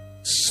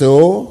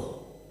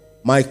 So,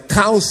 my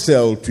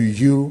counsel to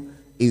you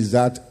is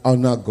that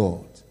honor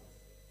God.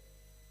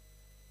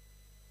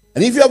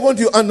 And if you are going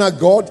to honor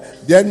God,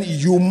 then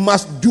you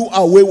must do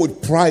away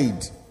with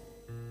pride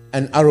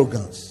and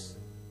arrogance.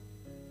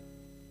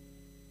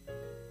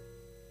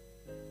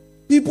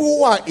 People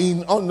who are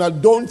in honor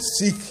don't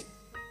seek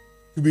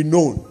to be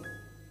known.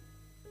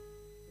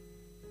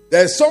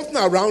 There's something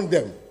around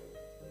them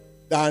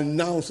that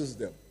announces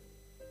them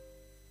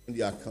when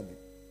they are coming.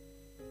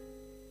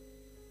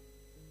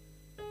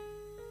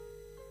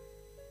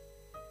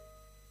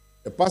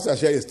 The pastor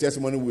shared his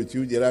testimony with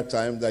you the other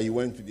time that he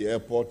went to the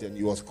airport and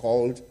he was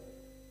called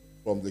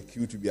from the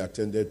queue to be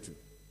attended to.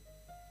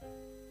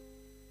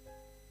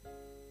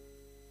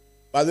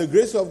 By the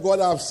grace of God,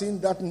 I've seen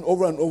that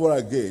over and over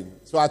again.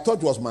 So I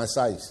thought it was my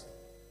size.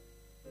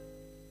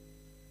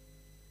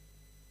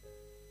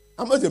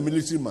 I'm not a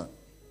military man.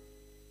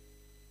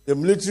 The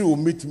military will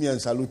meet me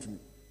and salute me.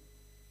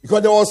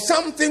 Because there was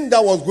something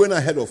that was going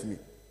ahead of me.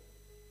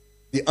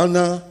 The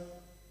honor.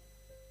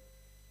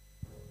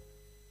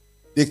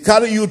 They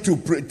carry you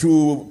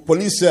to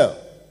police cell.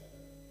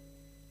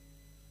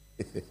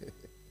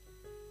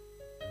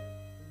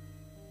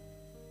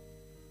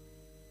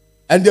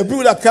 And the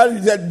people that carry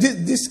that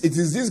it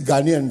is this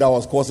Ghanaian that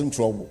was causing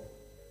trouble.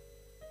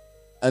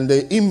 And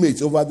the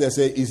inmates over there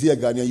say, is he a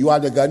Ghanaian? You are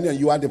the Ghanaian.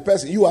 You are the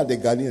person. You are the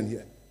Ghanaian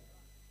here.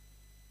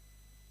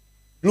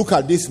 Look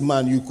at this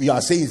man. You are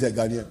saying he's a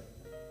Ghanaian.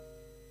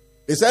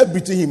 They started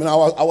beating him, and I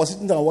was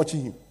sitting there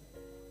watching him.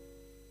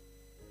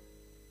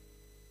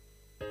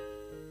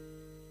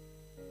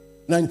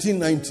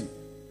 1990,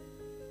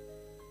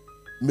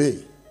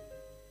 May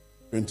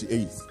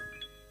 28th.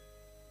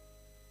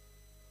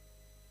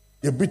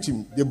 They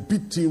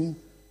beat him.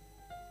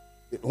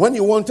 When he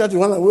wanted to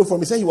run away from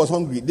him, he said he was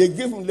hungry. They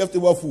gave him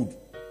leftover food.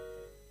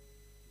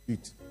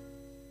 Eat.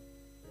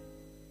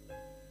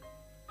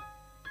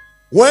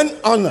 When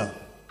honor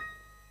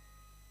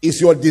is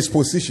your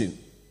disposition,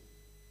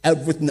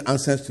 everything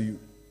answers to you.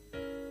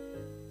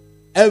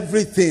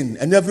 Everything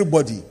and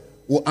everybody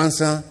will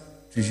answer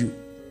to you.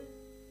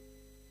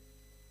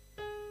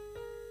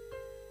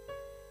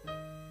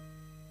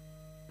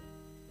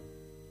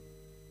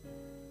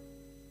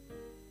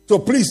 So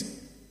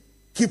please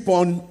keep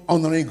on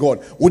honoring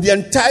God with the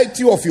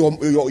entirety of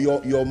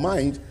your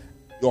mind,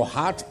 your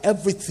heart,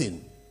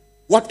 everything.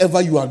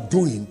 Whatever you are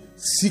doing,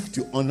 seek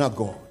to honor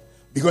God.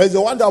 Because it's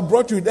the one that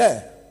brought you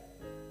there.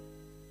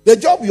 The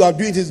job you are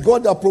doing, it is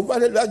God that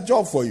provided that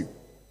job for you.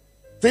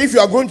 So if you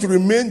are going to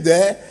remain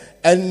there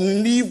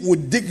and live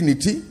with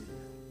dignity,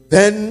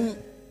 then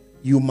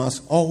you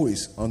must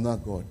always honor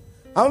God.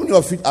 How many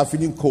of you are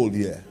feeling cold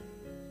here?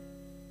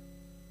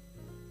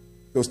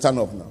 So stand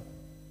up now.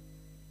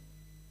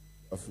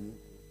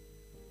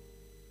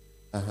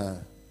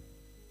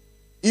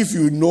 If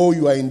you know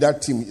you are in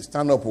that team,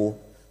 stand up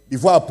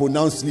before I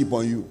pronounce sleep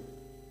on you.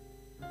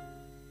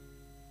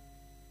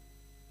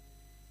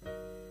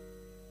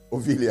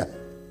 Ophelia.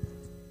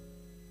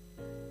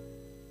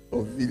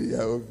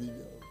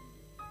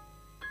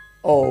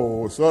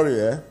 Oh, sorry,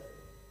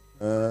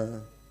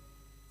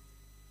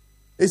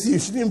 you see, you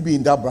shouldn't be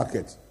in that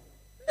bracket.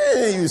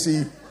 Hey, you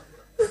see.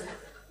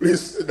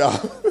 Please sit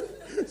down.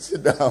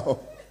 Sit down.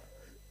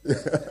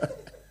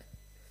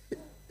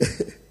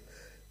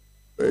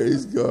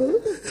 Praise God.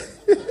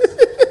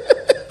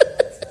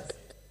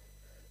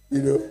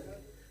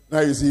 Now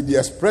you see, the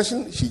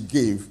expression she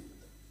gave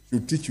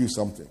should teach you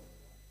something.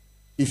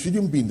 She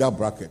shouldn't be in that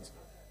bracket.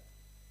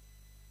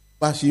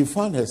 But she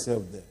found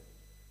herself there.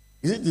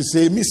 Is it to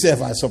say,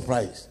 myself, I'm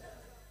surprised?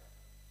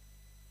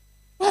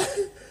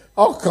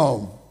 How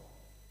come?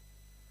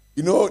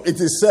 It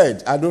is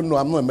said, I don't know,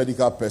 I'm not a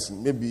medical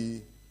person.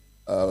 Maybe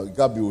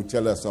Gabby will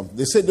tell us something.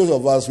 They say those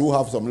of us who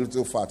have some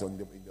little fat in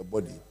the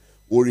body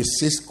will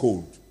resist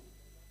cold.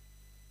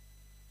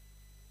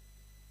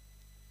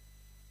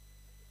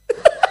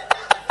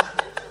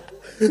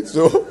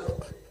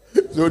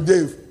 So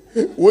Dave,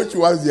 which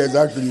was the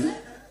exactly?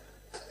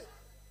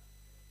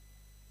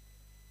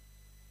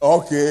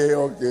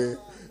 Okay.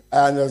 I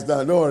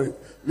understand. Don't worry.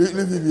 Leave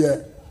him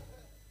here.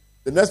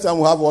 The next time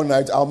we have one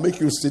night, I'll make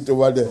you sit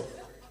over there.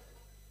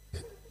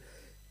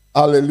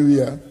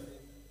 Hallelujah.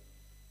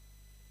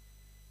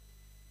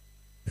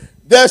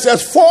 There's a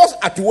force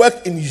at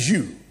work in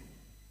you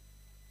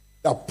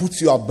that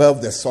puts you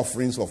above the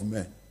sufferings of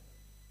men.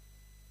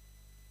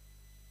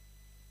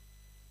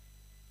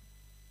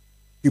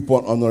 Keep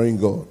on honoring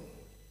God.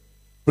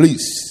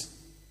 Please.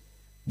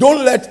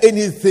 Don't let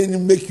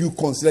anything make you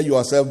consider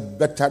yourself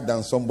better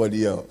than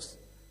somebody else.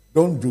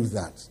 Don't do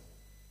that.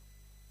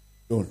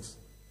 Don't.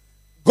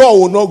 God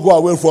will not go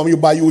away from you,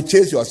 but you will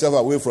chase yourself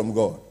away from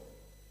God.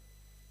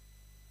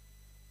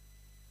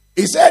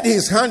 He said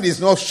his hand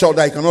is not short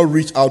that he cannot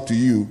reach out to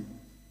you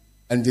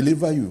and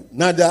deliver you.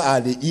 Neither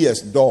are the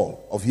ears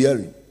dull of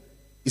hearing.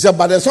 He said,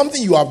 but there's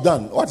something you have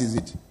done. What is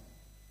it?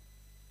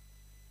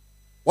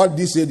 What did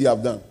he say they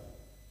have done?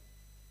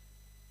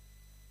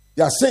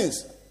 Their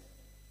sins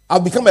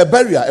have become a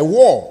barrier, a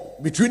wall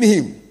between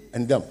him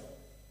and them.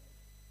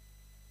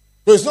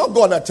 So it's not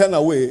God that turns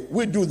away.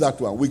 We do that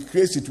one. We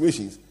create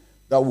situations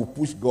that will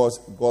push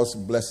God's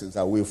blessings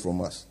away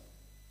from us.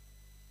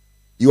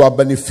 You are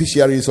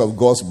beneficiaries of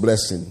God's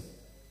blessing,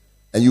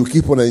 and you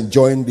keep on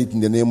enjoying it in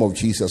the name of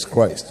Jesus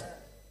Christ.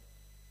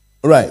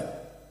 Right.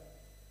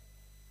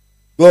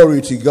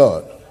 Glory to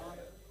God.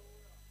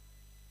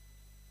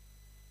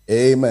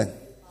 Amen.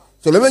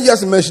 So let me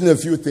just mention a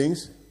few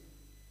things.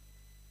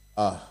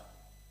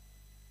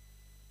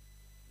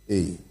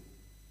 Hey.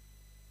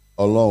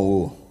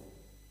 Along.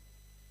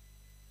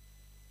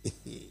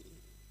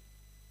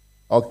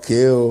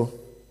 Okay.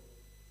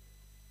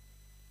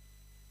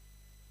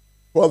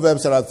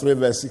 Proverbs chapter 3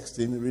 verse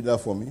 16. Read that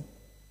for me.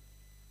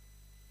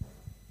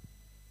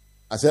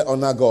 I said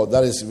honor God.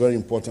 That is a very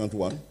important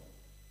one.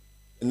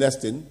 The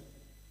next thing.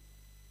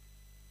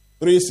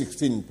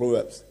 3:16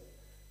 Proverbs.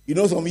 You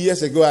know, some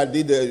years ago I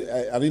did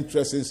an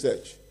interesting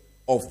search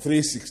of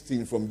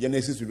 3:16 from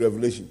Genesis to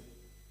Revelation.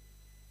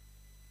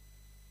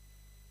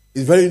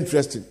 It's very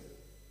interesting.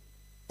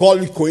 Call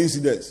it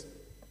coincidence.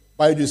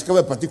 But you discover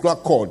a particular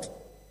chord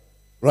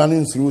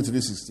running through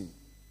 3:16.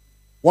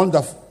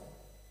 Wonderful.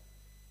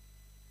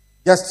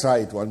 Just try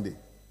it one day.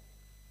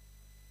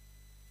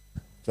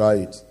 Try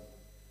it.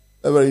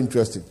 Very, very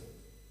interesting.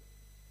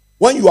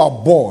 When you are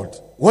bored,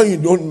 when you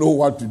don't know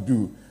what to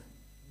do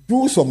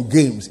some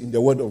games in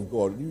the Word of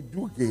God. You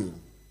do game.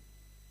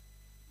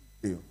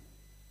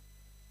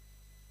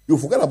 You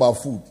forget about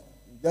food.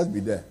 Just be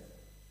there.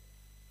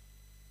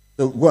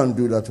 So go and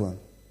do that one.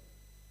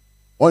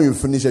 When you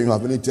finish and you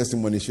have any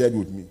testimony, share it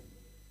with me.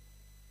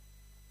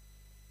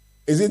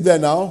 Is it there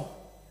now?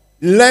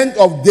 Length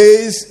of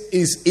days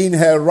is in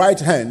her right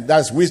hand.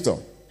 That's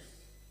wisdom.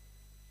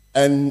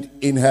 And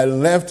in her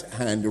left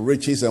hand,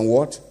 riches and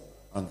what?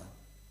 Honor.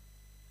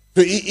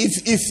 So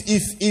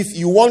if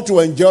you want to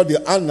enjoy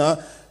the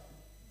honor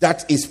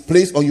that is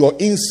placed on your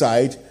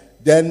inside,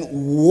 then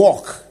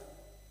walk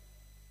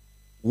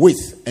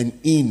with and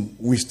in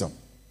wisdom.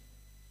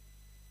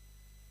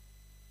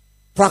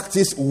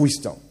 Practice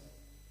wisdom.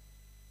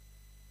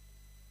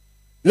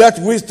 Let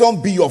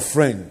wisdom be your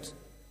friend.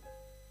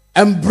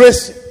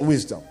 Embrace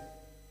wisdom.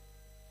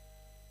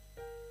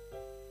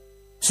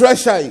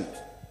 Treasure it.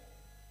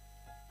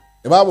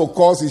 The Bible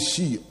calls it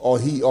she or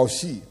he or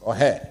she or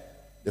her.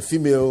 The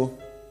female,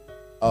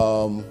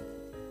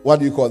 what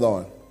do you call that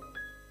one?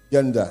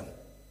 Gender.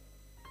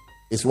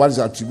 It's what is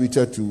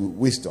attributed to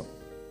wisdom.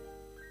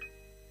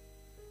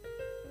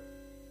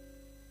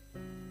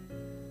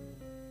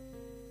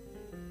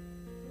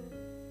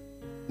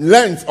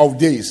 Length of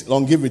days,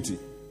 longevity,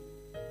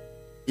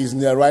 is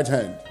in her right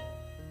hand.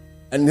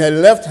 And in her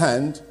left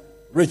hand,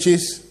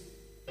 riches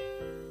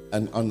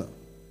and honor.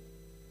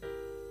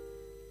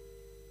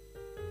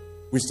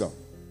 Wisdom.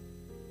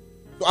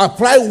 So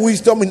apply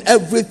wisdom in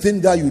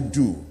everything that you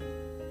do.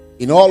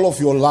 In all of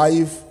your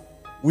life,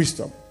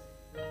 wisdom.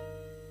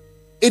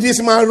 It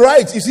is my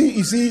right. You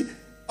see,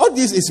 all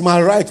this is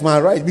my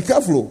right. Be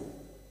careful.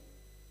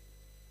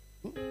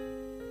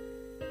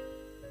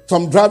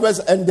 Some drivers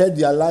ended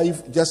their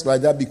life just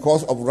like that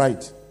because of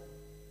right.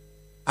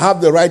 I have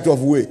the right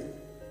of way.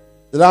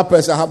 The other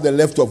person have the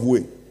left of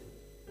way.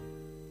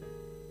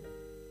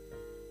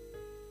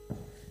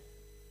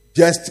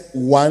 Just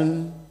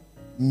 1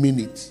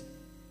 minute.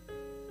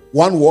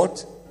 One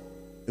what?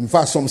 In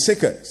fact, some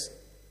seconds.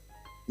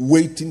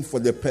 Waiting for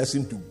the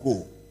person to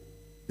go.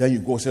 Then you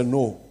go say,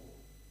 no,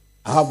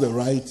 I have the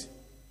right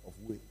of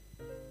way.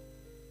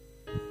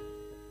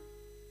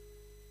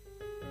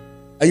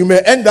 And you may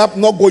end up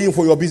not going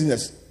for your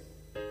business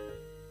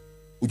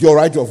with your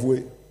right of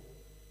way.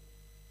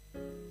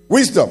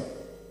 Wisdom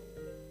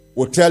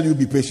will tell you,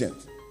 be patient.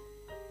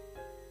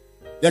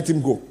 Let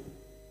him go.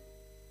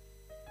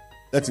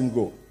 Let him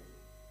go.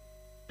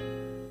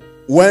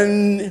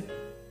 When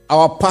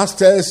our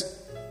pastors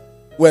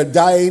were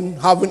dying,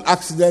 having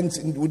accidents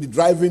with the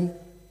driving,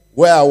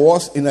 where I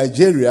was in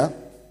Nigeria,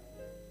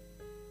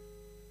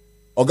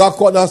 Oga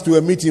called us to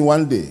a meeting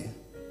one day,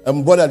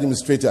 and board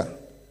administrator,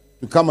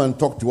 to come and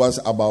talk to us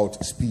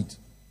about speed.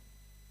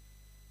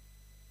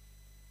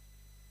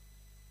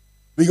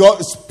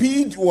 Because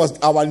speed was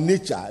our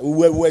nature.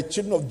 We were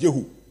children of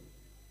Jehu.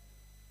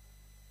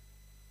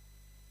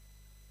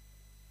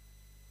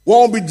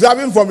 When we be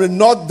driving from the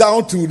north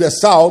down to the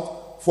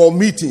south for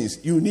meetings,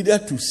 you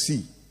needed to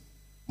see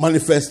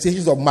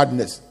manifestations of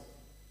madness.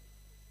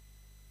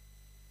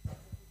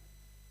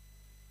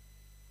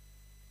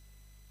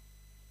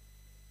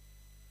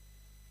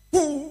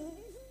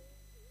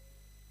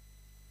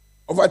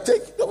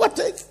 Overtake.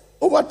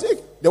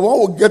 The one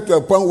will get to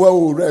a point where we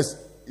will rest.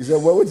 He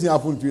said, well, what did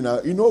happen to you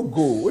now? You know,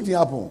 go. What did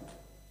happen?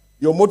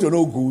 Your motor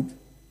no good.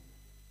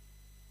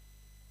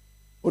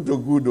 Motor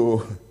good,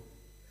 oh.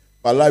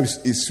 My life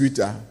is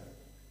sweeter.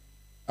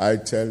 I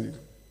tell you.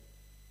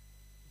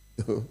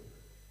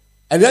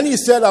 And then he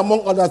said,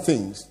 among other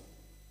things,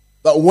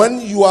 that when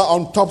you are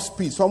on top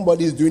speed,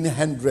 somebody is doing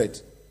 100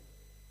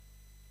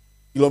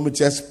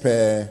 kilometers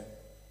per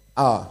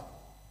hour.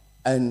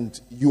 and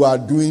you are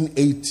doing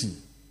 80.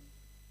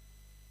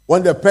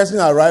 When the person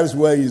arrives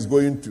where he's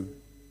going to,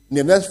 in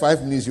the next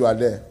 5 minutes you are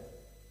there.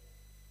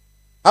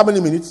 How many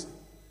minutes?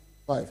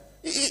 5.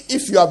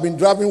 If you have been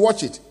driving,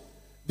 watch it.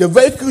 The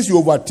vehicles you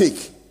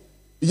overtake,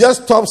 you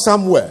just stop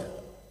somewhere.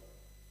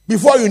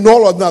 Before you know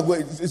all of them are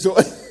going. So,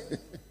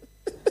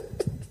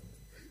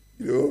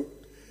 you know,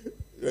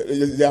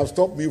 they have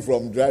stopped me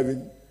from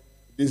driving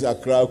this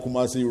Accra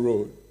Kumasi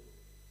road.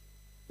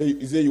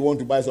 You say you want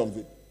to buy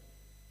something?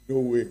 No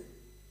way.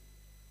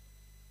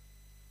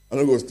 I'm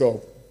not going to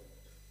stop.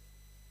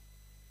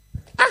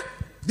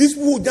 This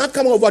would not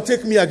come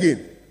overtake me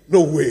again.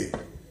 No way.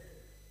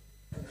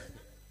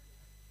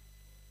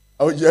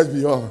 I will just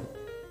be on.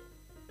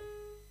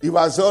 If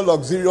I saw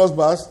luxurious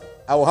bus,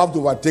 I will have to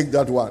overtake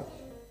that one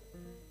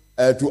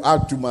to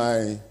add to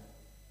my.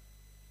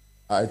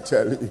 I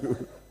tell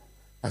you,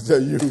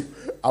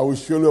 I will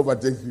surely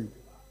overtake you.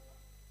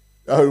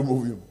 I will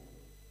remove you.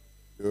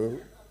 You know?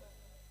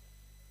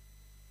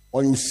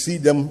 When you see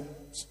them,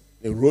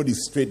 the road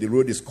is straight, the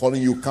road is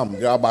calling you, come.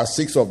 There are about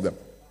 6 of them.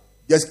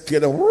 Just clear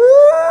them.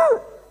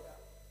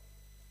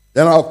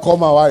 Then I'll call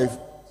my wife.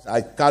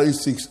 I carry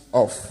 6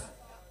 off.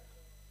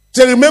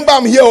 Say, remember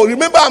I'm here.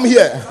 Remember I'm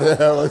here.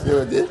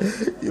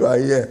 You are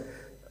here.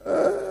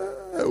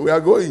 We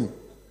are going.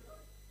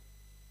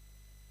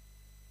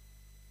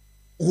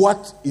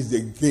 What is the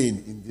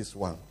gain in this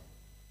one?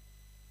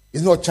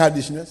 It's not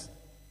childishness.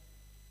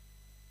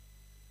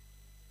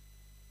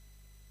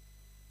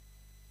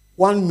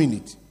 1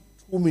 minute,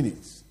 2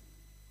 minutes,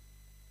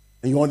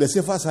 and you're on the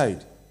safer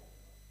side.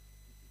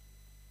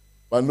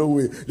 But no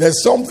way.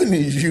 There's something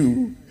in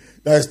you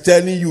that's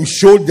telling you,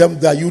 show them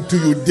that you too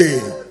you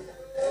dare.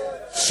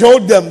 Show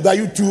them that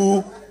you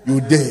too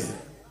you dare.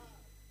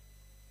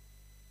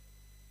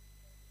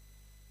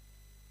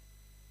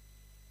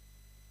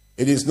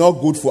 It is not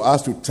good for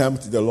us to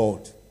tempt the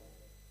Lord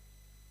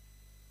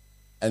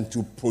and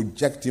to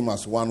project him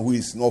as one who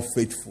is not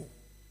faithful.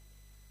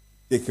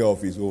 Take care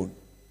of his own.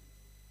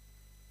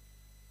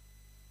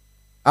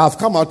 I've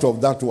come out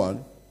of that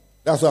one.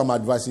 That's why I'm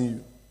advising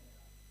you.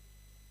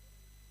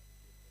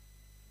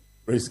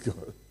 Praise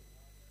God.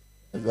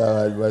 That's why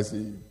I'm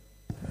advising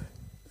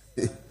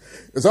you.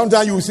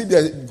 Sometimes you will see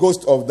the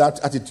ghost of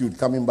that attitude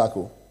coming back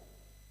home.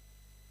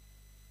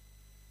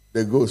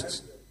 The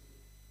ghost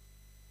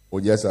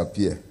will just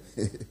appear.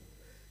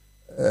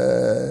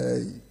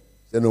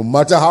 So no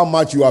matter how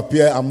much you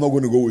appear, I'm not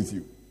going to go with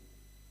you.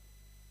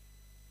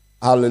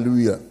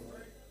 Hallelujah.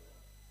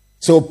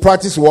 So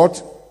practice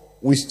what?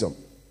 Wisdom.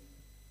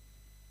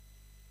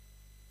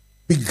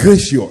 Be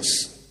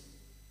gracious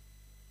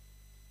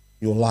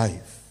in your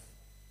life.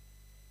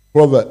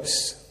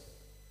 Proverbs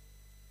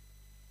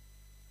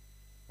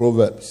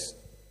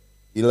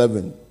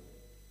 11,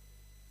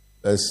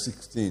 verse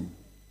 16.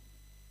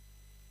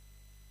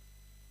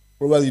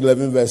 Proverbs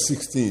 11, verse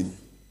 16.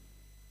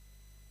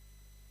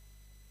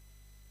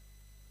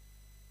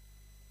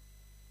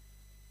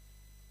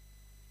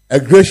 A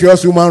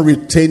gracious woman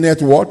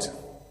retaineth what?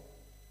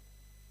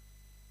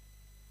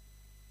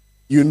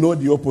 You know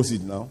the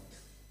opposite now.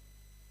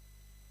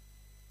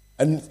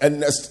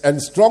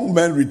 And strong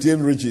men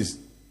retain riches.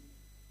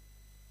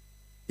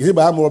 Is it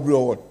by arm robbery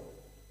or what?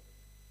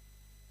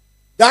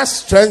 That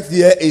strength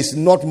here is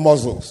not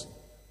muscles.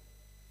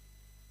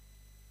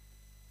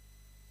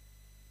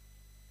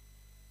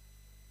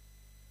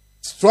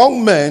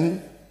 Strong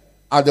men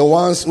are the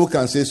ones who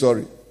can say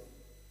sorry.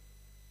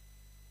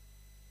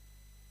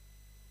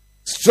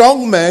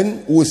 Strong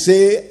men will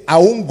say, I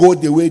won't go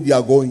the way they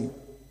are going.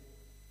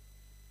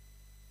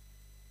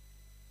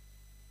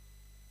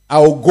 I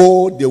will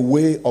go the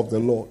way of the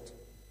Lord.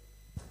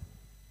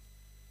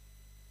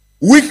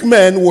 Weak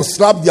men will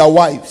slap their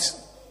wives.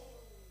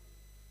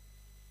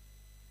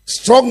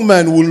 Strong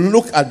men will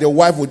look at the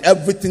wife with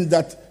everything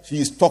that she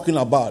is talking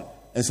about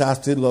and say, I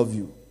still love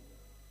you.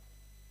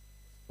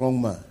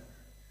 Strong man.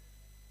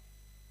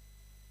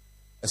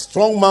 A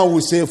strong man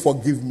will say,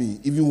 forgive me,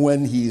 even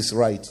when he is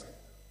right.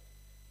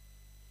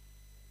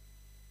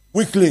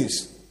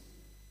 Weaklings.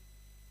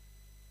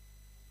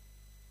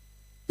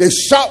 They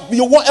shout,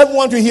 you want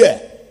everyone to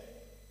hear.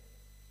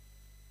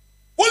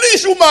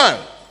 Foolish woman.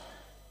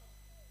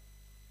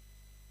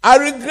 I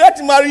regret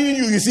marrying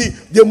you. You see,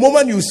 the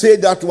moment you say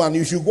that one,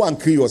 you should go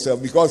and kill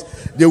yourself because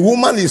the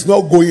woman is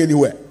not going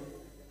anywhere.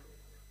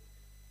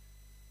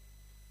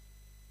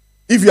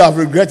 If you have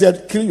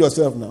regretted, kill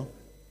yourself now.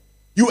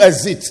 You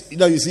exit.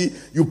 You see,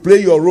 you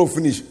play your role,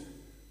 finish.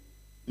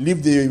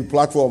 Leave the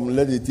platform,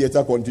 let the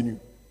theater continue.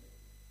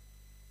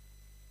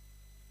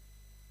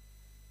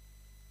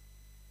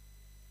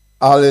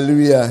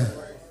 Hallelujah.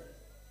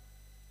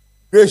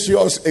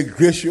 A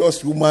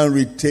gracious woman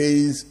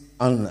retains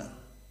honor.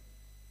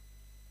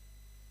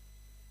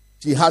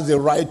 She has the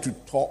right to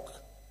talk.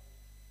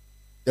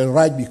 The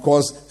right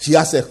because she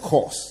has a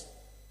cause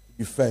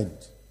to defend.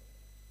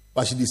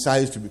 But she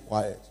decides to be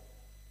quiet.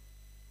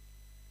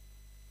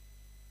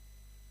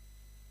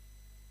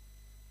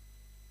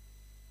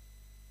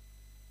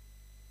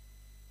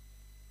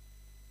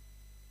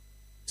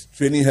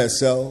 Training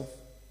herself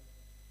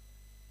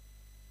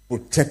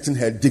protecting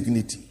her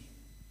dignity,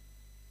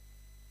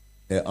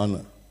 her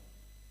honor.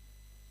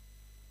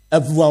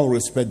 Everyone will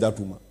respect that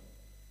woman.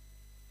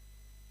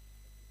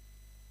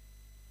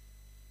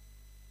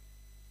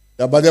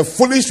 Yeah, but the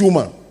foolish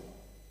woman,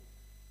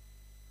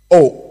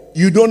 oh,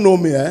 you don't know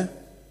me, eh?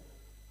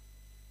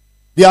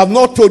 They have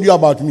not told you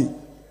about me.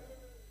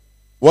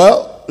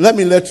 Well, let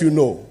me let you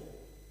know.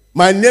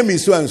 My name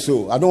is so and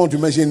so. I don't want to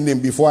mention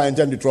name before I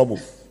enter into trouble.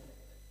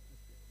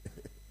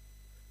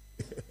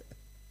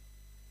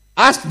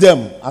 Ask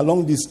them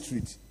along this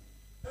street.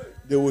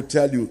 They will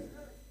tell you.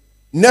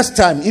 Next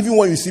time, even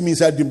when you see me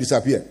inside them,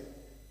 disappear.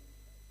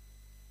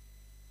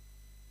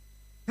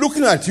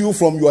 Looking at you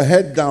from your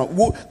head down.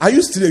 Are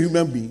you still a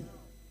human being?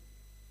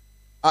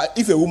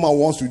 If a woman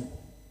wants to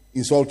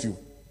insult you,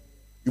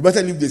 you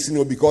better leave the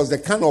scene because the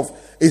kind of,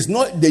 it's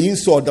not the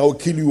insult that will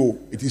kill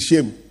you. It is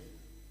shame.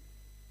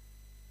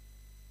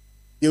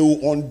 They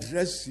will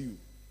undress you.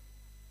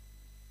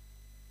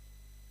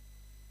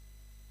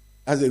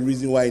 That's the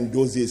reason why in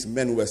those days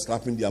men were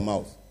slapping their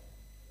mouth.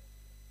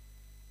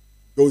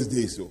 Those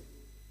days, so.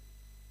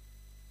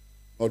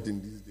 Not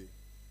in this day.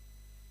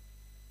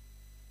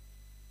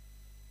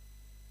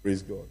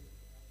 Praise God.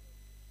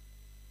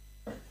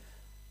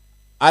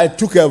 I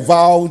took a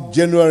vow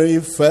January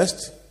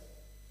 1st.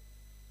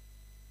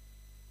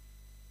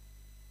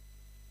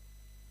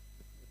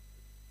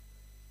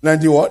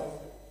 What?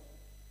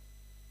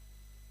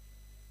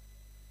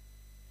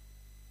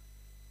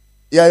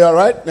 Yeah, you're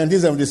right.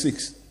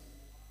 1976.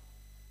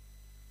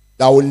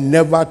 That I will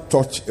never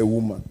touch a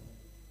woman.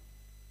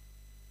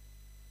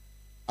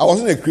 I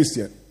wasn't a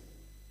Christian.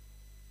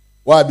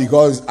 Why?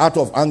 Because out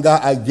of anger,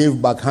 I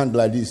gave backhand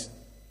like this.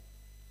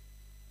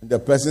 And the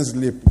person's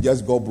lip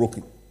just got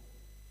broken.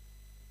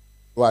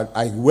 So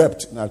I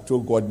wept and I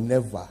told God,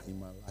 never in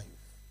my life.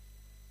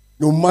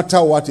 No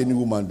matter what any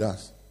woman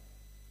does.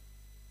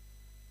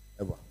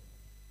 Ever.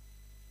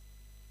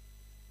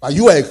 But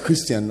you are a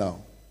Christian now.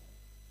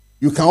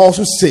 You can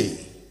also say,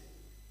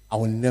 I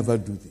will never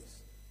do this.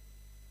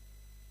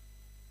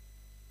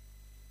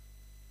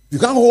 You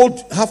can't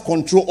have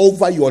control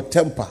over your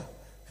temper.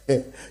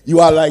 You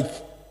are like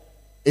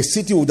a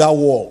city without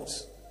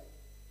walls.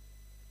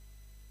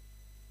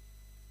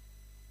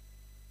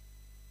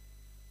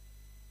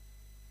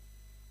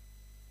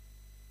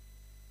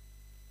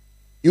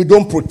 You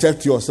don't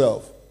protect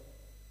yourself.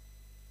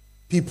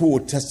 People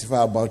will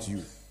testify about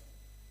you.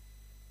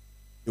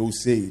 They will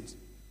say it.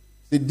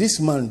 See, this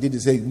man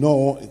did say,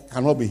 no, it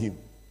cannot be him.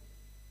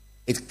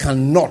 It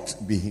cannot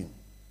be him.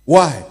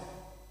 Why?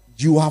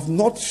 You have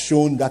not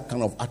shown that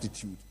kind of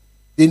attitude.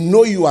 They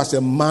know you as a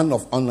man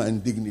of honor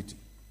and dignity.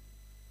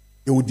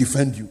 They will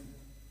defend you.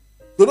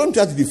 So don't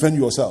try to defend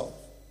yourself.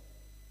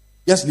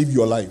 Just live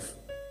your life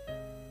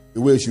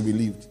the way it should be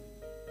lived.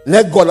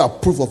 Let God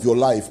approve of your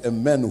life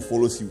and men will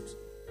follow suit.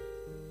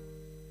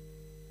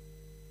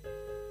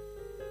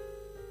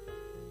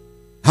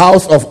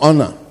 House of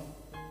honor.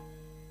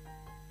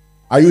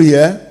 Are you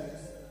here?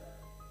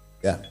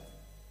 Yeah.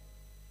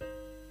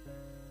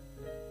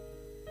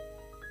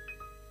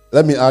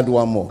 Let me add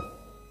one more.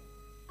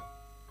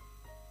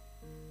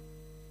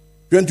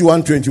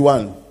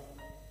 21:21.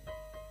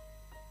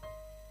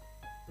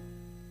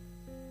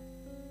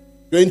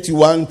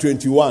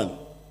 21:21.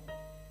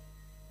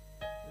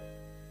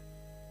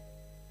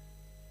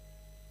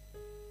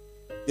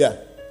 Yeah.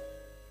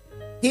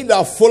 He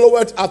that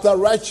followeth after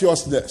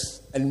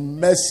righteousness and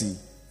mercy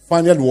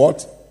findeth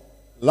what?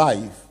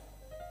 Life,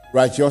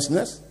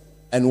 righteousness,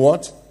 and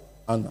what?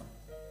 Honor.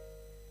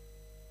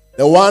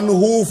 The one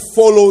who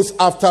follows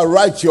after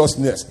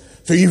righteousness.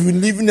 So if you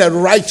live in a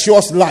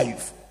righteous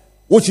life,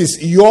 which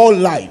is your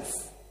life,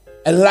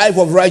 a life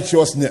of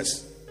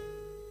righteousness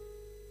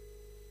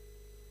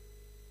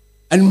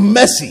and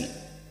mercy.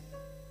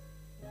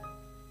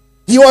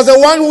 He was the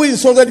one who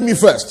insulted me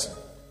first.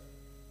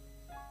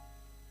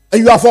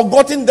 And you have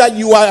forgotten that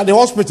you are at the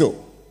hospital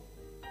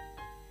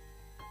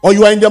or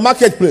you are in the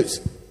marketplace.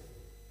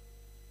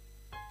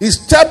 He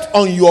stepped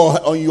on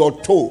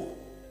your toe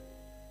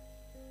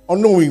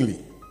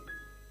unknowingly.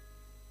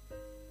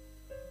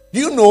 Do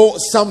you know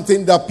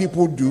something that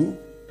people do?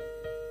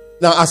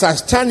 Now, as I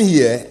stand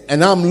here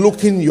and I'm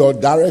looking your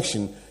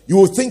direction, you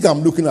will think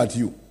I'm looking at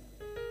you.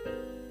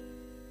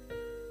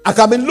 I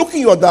can be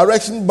looking your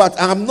direction, but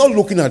I'm not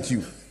looking at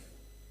you.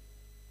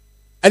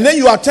 And then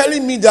you are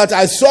telling me that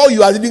I saw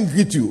you, I didn't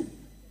greet you.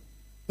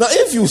 Now,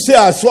 if you say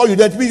I saw you,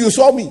 that means you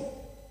saw me.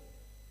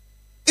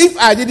 If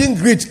I didn't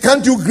greet,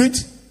 can't you greet?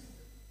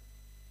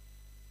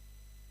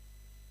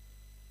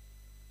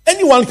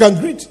 Anyone can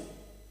greet.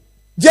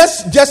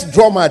 Just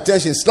draw my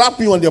attention, slap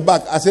me on the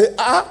back. I say,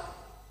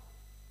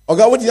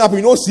 okay, what happened?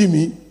 You don't see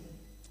me?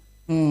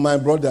 My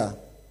brother.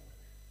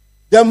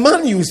 The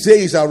man you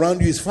say is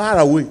around you is far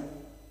away.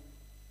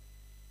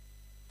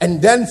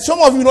 And then some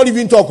of you not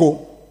even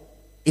talk.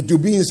 It will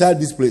be inside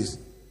this place.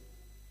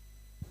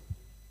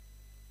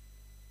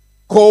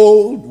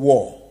 Cold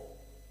War.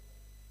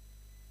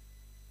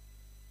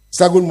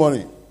 Sir, good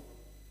morning.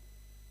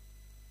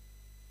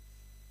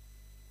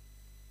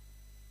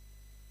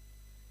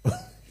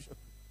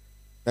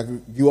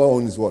 Your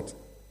own is what?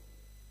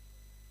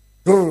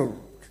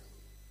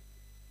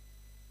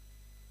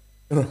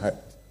 Right.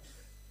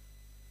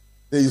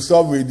 Then you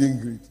saw me, didn't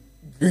greet.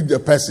 Greet the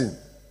person.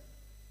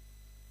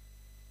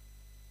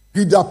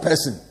 Greet that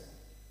person.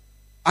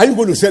 Are you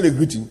going to send a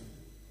greeting?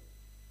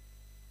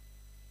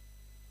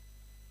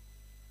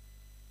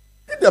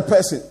 Greet the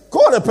person.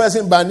 Call the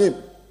person by name.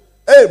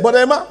 Hey, Brother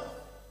Emma.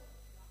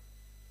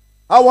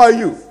 How are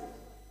you?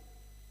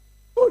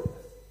 Good.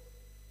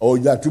 Oh,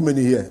 there are too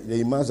many here. The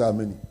imams are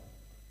many.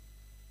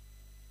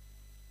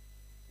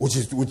 Which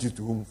is to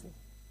whom for?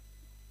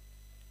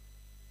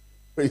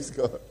 Praise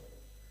God.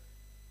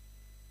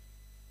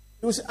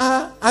 He will say,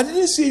 I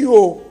didn't see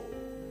you.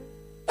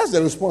 That's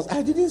the response.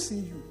 I didn't see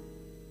you.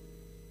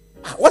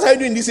 What are you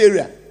doing in this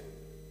area?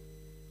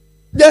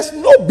 There's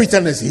no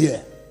bitterness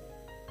here.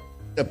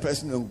 The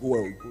person will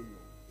go.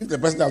 If the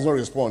person does not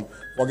respond,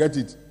 forget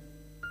it.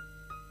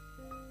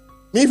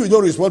 Me, if you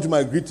don't respond to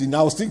my greeting,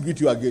 I will still greet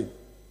you again.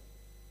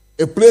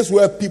 A place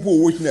where people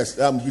will witness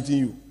that I'm greeting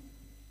you.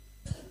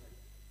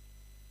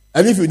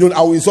 And if you don't,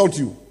 I will insult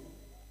you.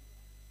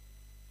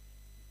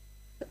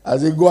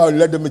 As they go out,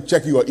 let them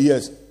check your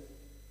ears.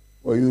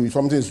 Or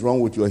something is wrong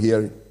with your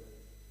hearing.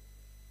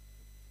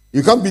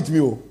 You can't beat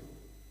me. Oh.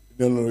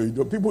 No, you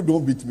don't. People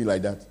don't beat me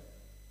like that.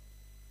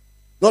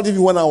 Not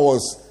even when I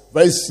was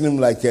very slim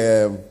like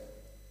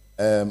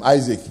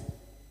Isaac.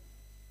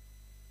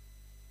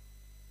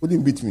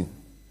 Wouldn't beat me.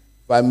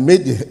 If I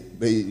made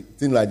the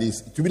thing like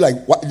this, it would be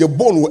like what, the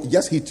bone would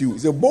just hit you.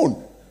 It's a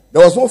bone.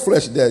 There was no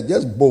flesh there,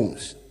 just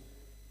bones.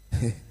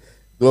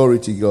 Glory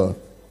to God.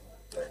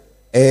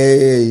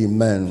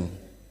 Amen.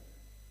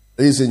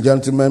 Ladies and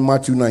gentlemen,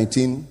 Matthew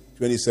 19,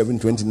 27,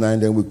 29,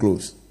 then we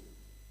close.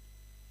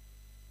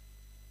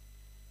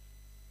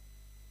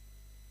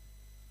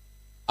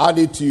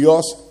 Added to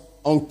yours,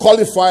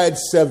 unqualified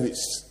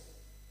service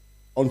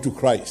unto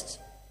Christ.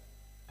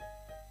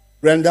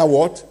 Render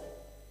what?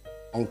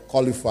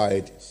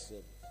 Unqualified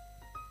service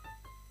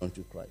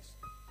unto Christ.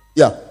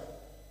 Yeah.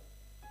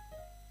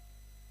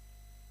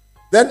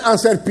 Then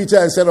answered Peter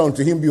and said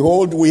unto him,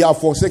 behold, we have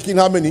forsaken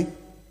how many?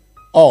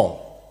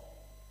 All.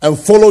 And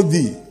followed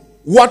thee.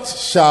 What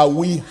shall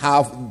we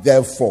have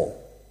therefore?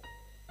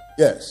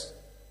 Yes.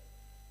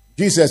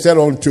 Jesus said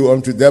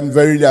unto them,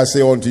 verily I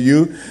say unto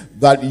you,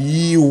 that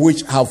ye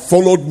which have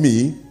followed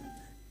me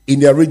in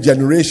the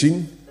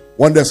regeneration,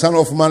 when the Son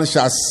of Man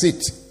shall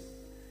sit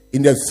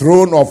in the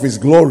throne of his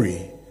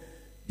glory,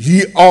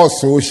 ye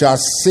also shall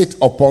sit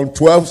upon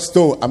 12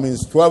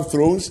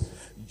 thrones,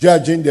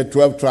 judging the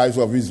 12 tribes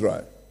of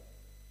Israel.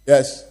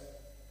 Yes.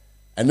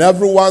 And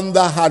everyone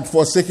that had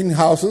forsaken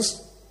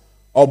houses,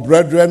 or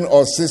brethren,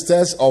 or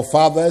sisters, or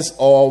fathers,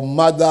 or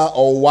mother,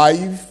 or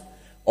wife,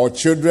 or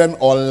children,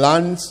 or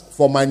lands,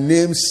 for my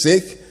name's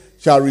sake,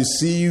 shall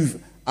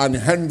receive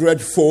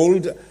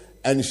 100-fold,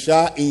 and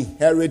shall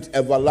inherit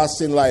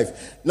everlasting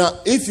life. Now,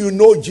 if you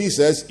know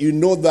Jesus, you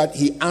know that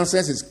he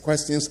answers his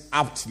questions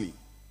aptly.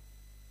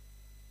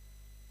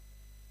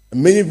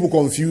 Many people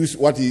confuse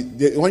when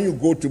you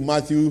go to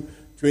Matthew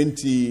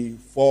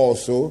 24 or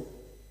so,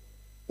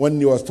 when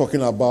he was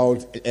talking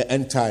about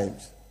end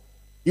times.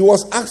 He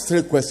was asked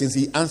 3 questions.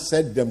 He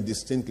answered them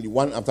distinctly,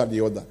 one after the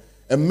other.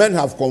 And men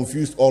have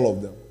confused all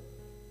of them.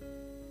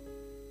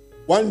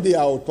 One day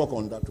I will talk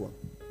on that one.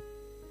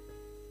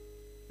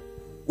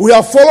 We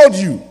have followed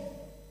you.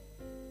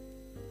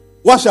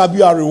 What shall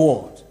be our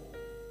reward?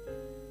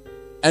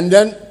 And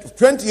then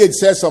 28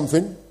 says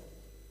something.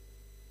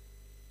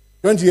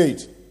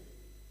 28.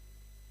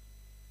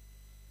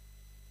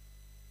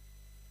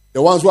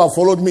 The ones who have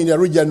followed me in the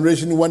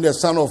regeneration, when the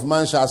Son of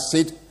Man shall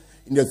sit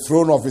in the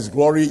throne of his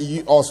glory,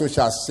 ye also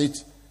shall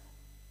sit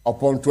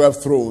upon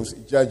 12 thrones,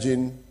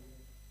 judging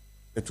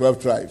the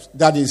 12 tribes.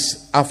 That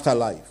is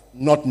afterlife,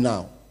 not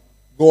now.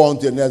 Go on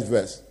to the next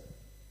verse.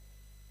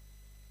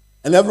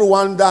 And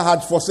everyone that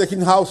had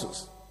forsaken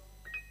houses,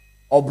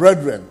 or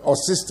brethren, or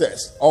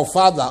sisters, or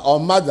father, or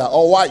mother,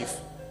 or wife,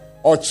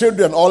 or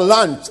children, or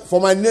land, for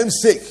my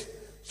name's sake,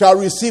 shall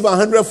receive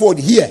 100-fold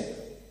here,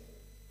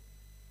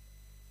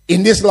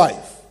 in this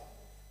life,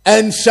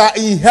 and shall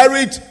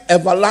inherit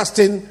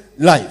everlasting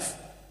life.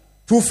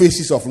 2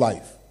 phases of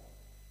life.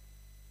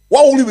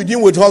 What will you be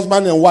doing with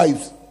husband and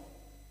wives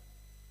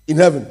in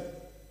heaven?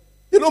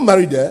 You don't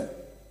marry there.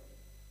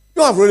 You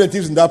don't have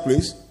relatives in that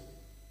place.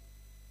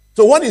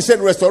 So when he said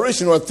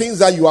restoration or things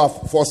that you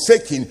have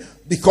forsaken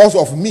because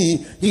of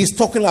me, he is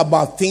talking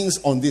about things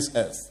on this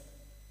earth.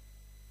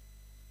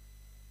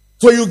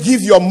 So you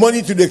give your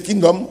money to the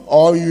kingdom,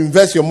 or you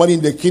invest your money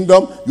in the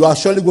kingdom, you are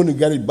surely going to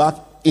get it back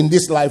in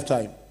this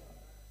lifetime.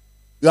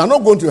 You are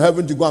not going to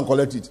heaven to go and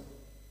collect it.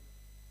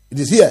 It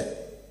is here.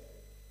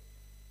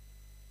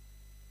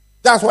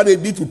 That's what they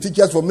did to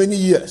teachers for many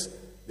years.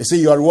 They say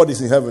your reward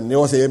is in heaven. They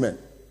all say amen.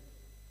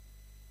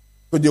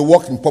 So they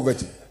walked in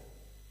poverty.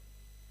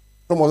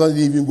 Some of them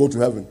didn't even go to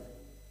heaven.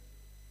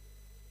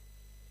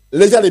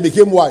 Later they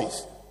became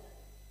wise.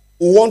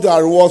 Who want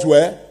our rewards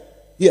were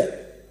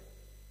here.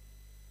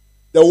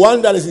 The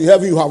one that is in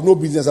heaven, you have no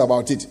business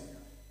about it.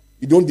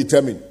 You don't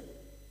determine.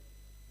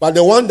 But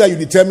the one that you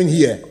determine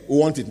here, we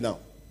want it now.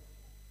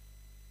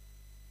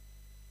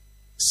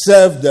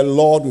 Serve the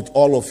Lord with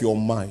all of your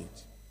might.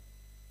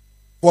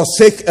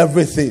 Forsake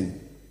everything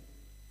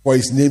for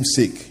his name's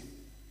sake.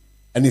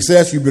 And he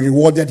says you'll be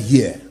rewarded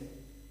here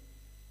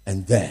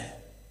and there.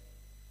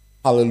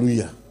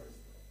 Hallelujah.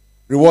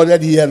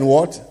 Rewarded here and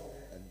what?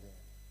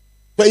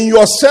 So in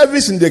your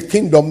service in the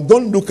kingdom,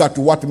 don't look at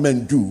what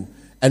men do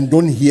and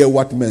don't hear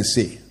what men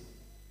say.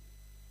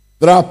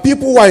 There are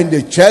people who are in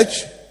the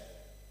church,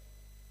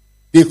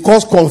 they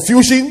cause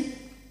confusion.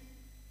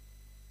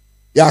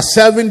 They are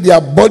serving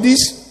their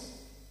bodies,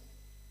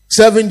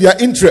 serving their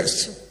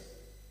interests.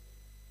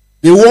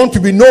 They want to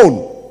be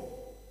known.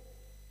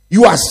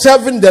 You are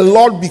serving the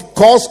Lord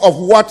because of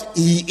what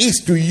he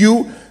is to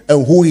you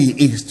and who he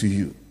is to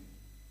you.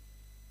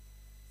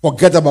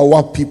 Forget about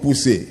what people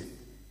say,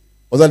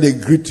 whether they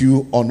greet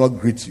you or not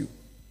greet you.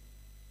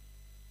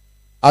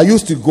 I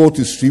used to go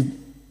to sweep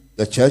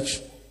the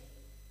church.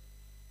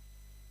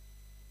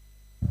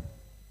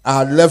 I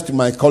had left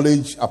my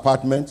college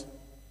apartment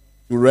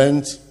to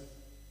rent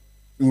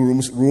 2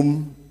 rooms,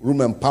 room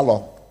and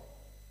parlor.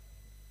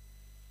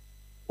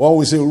 When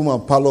we say room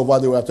and parlor,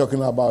 what they were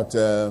talking about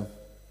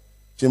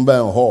chamber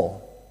and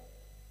hall,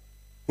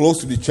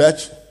 close to the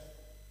church,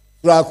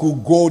 so I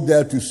could go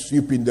there to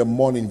sweep in the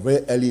morning,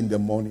 very early in the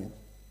morning,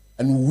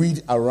 and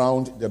weed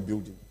around the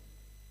building.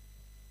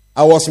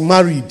 I was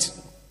married.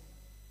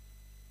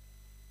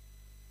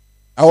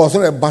 I was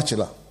not a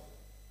bachelor.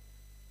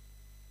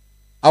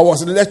 I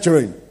was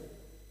lecturing.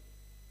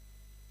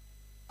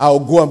 I'll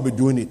go and be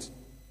doing it.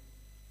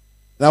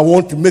 And I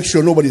want to make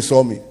sure nobody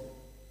saw me.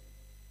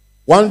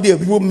 One day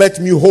people met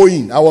me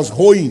hoeing. I was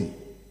hoeing.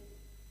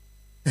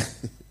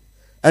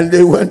 And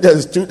they went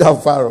and stood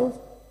out far off.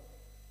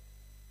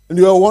 And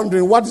they were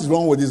wondering, what is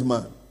wrong with this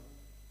man?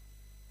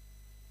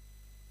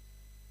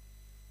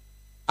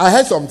 I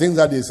heard some things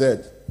that they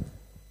said.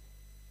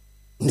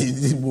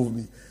 It didn't move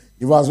me.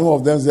 In fact, some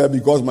of them said,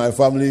 because my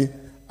family,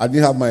 I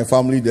didn't have my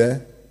family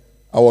there,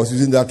 I was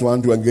using that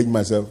one to engage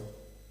myself.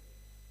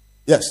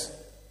 Yes.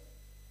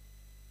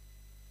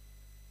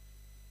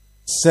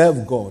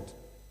 Serve God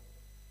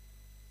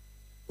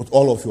with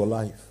all of your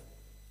life.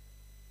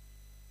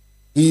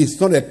 He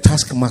is not a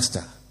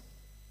taskmaster.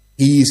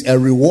 He is a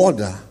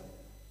rewarder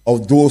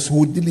of those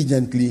who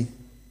diligently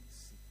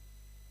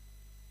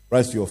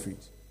rise to your feet.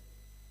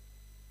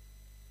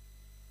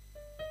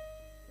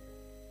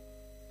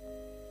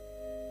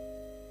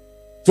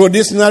 So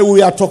this night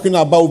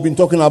we've been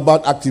talking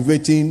about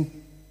activating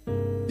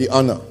the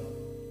honor.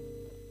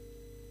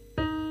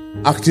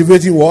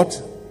 Activating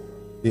what?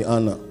 The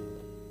honor.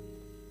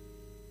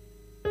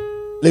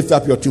 Lift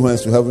up your 2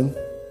 hands to heaven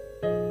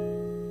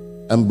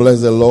and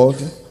bless the Lord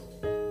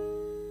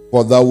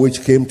for that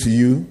which came to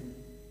you,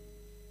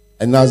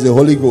 and ask the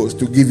Holy Ghost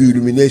to give you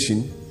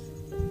illumination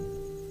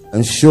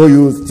and show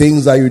you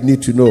things that you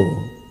need to know.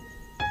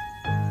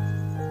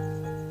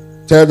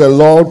 Tell the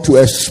Lord to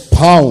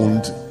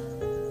expound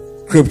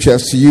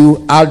scriptures to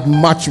you, add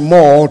much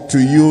more to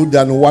you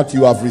than what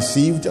you have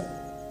received.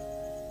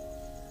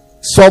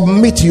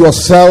 Submit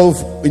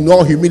yourself in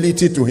all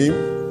humility to him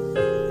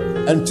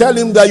and tell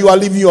him that you are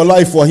living your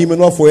life for him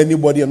and not for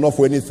anybody and not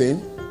for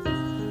anything,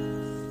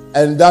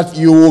 and that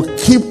you will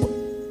keep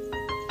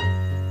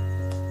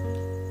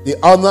the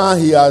honor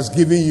he has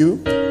given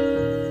you.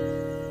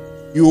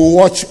 You will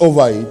watch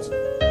over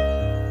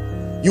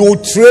it. You will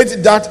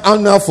trade that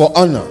honor for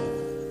honor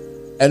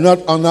and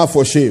not honor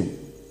for shame.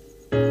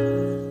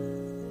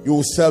 You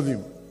will serve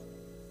him.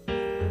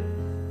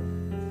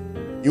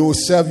 You will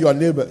serve your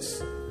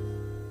neighbors.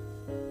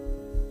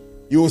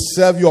 You will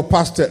serve your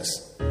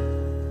pastors.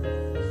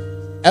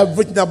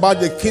 Everything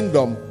about the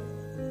kingdom,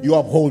 you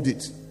uphold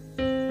it.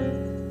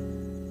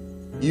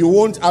 You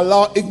won't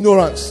allow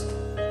ignorance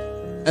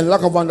and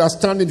lack of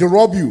understanding to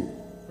rob you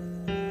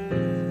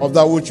of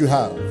that which you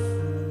have.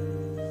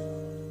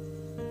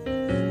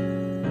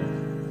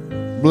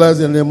 Bless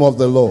the name of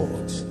the Lord.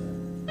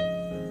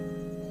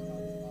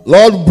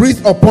 Lord,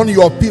 breathe upon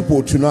your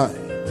people tonight.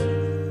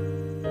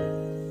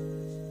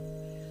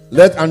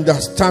 Let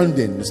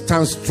understanding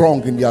stand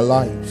strong in their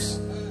lives,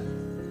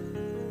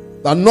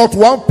 that not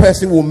one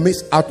person will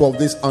miss out of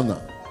this honor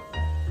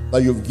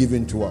that you've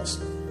given to us.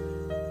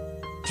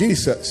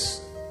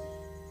 Jesus,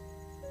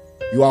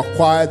 you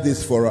acquired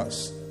this for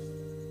us.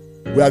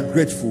 We are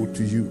grateful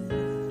to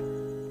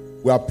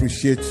you. We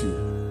appreciate you.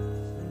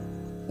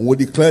 And we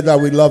declare that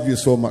we love you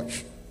so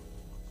much.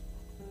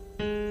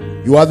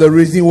 You are the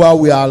reason why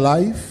we are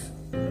alive.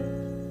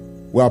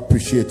 We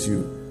appreciate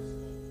you.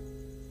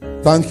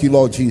 Thank you,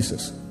 Lord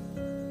Jesus.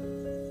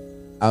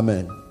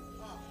 Amen.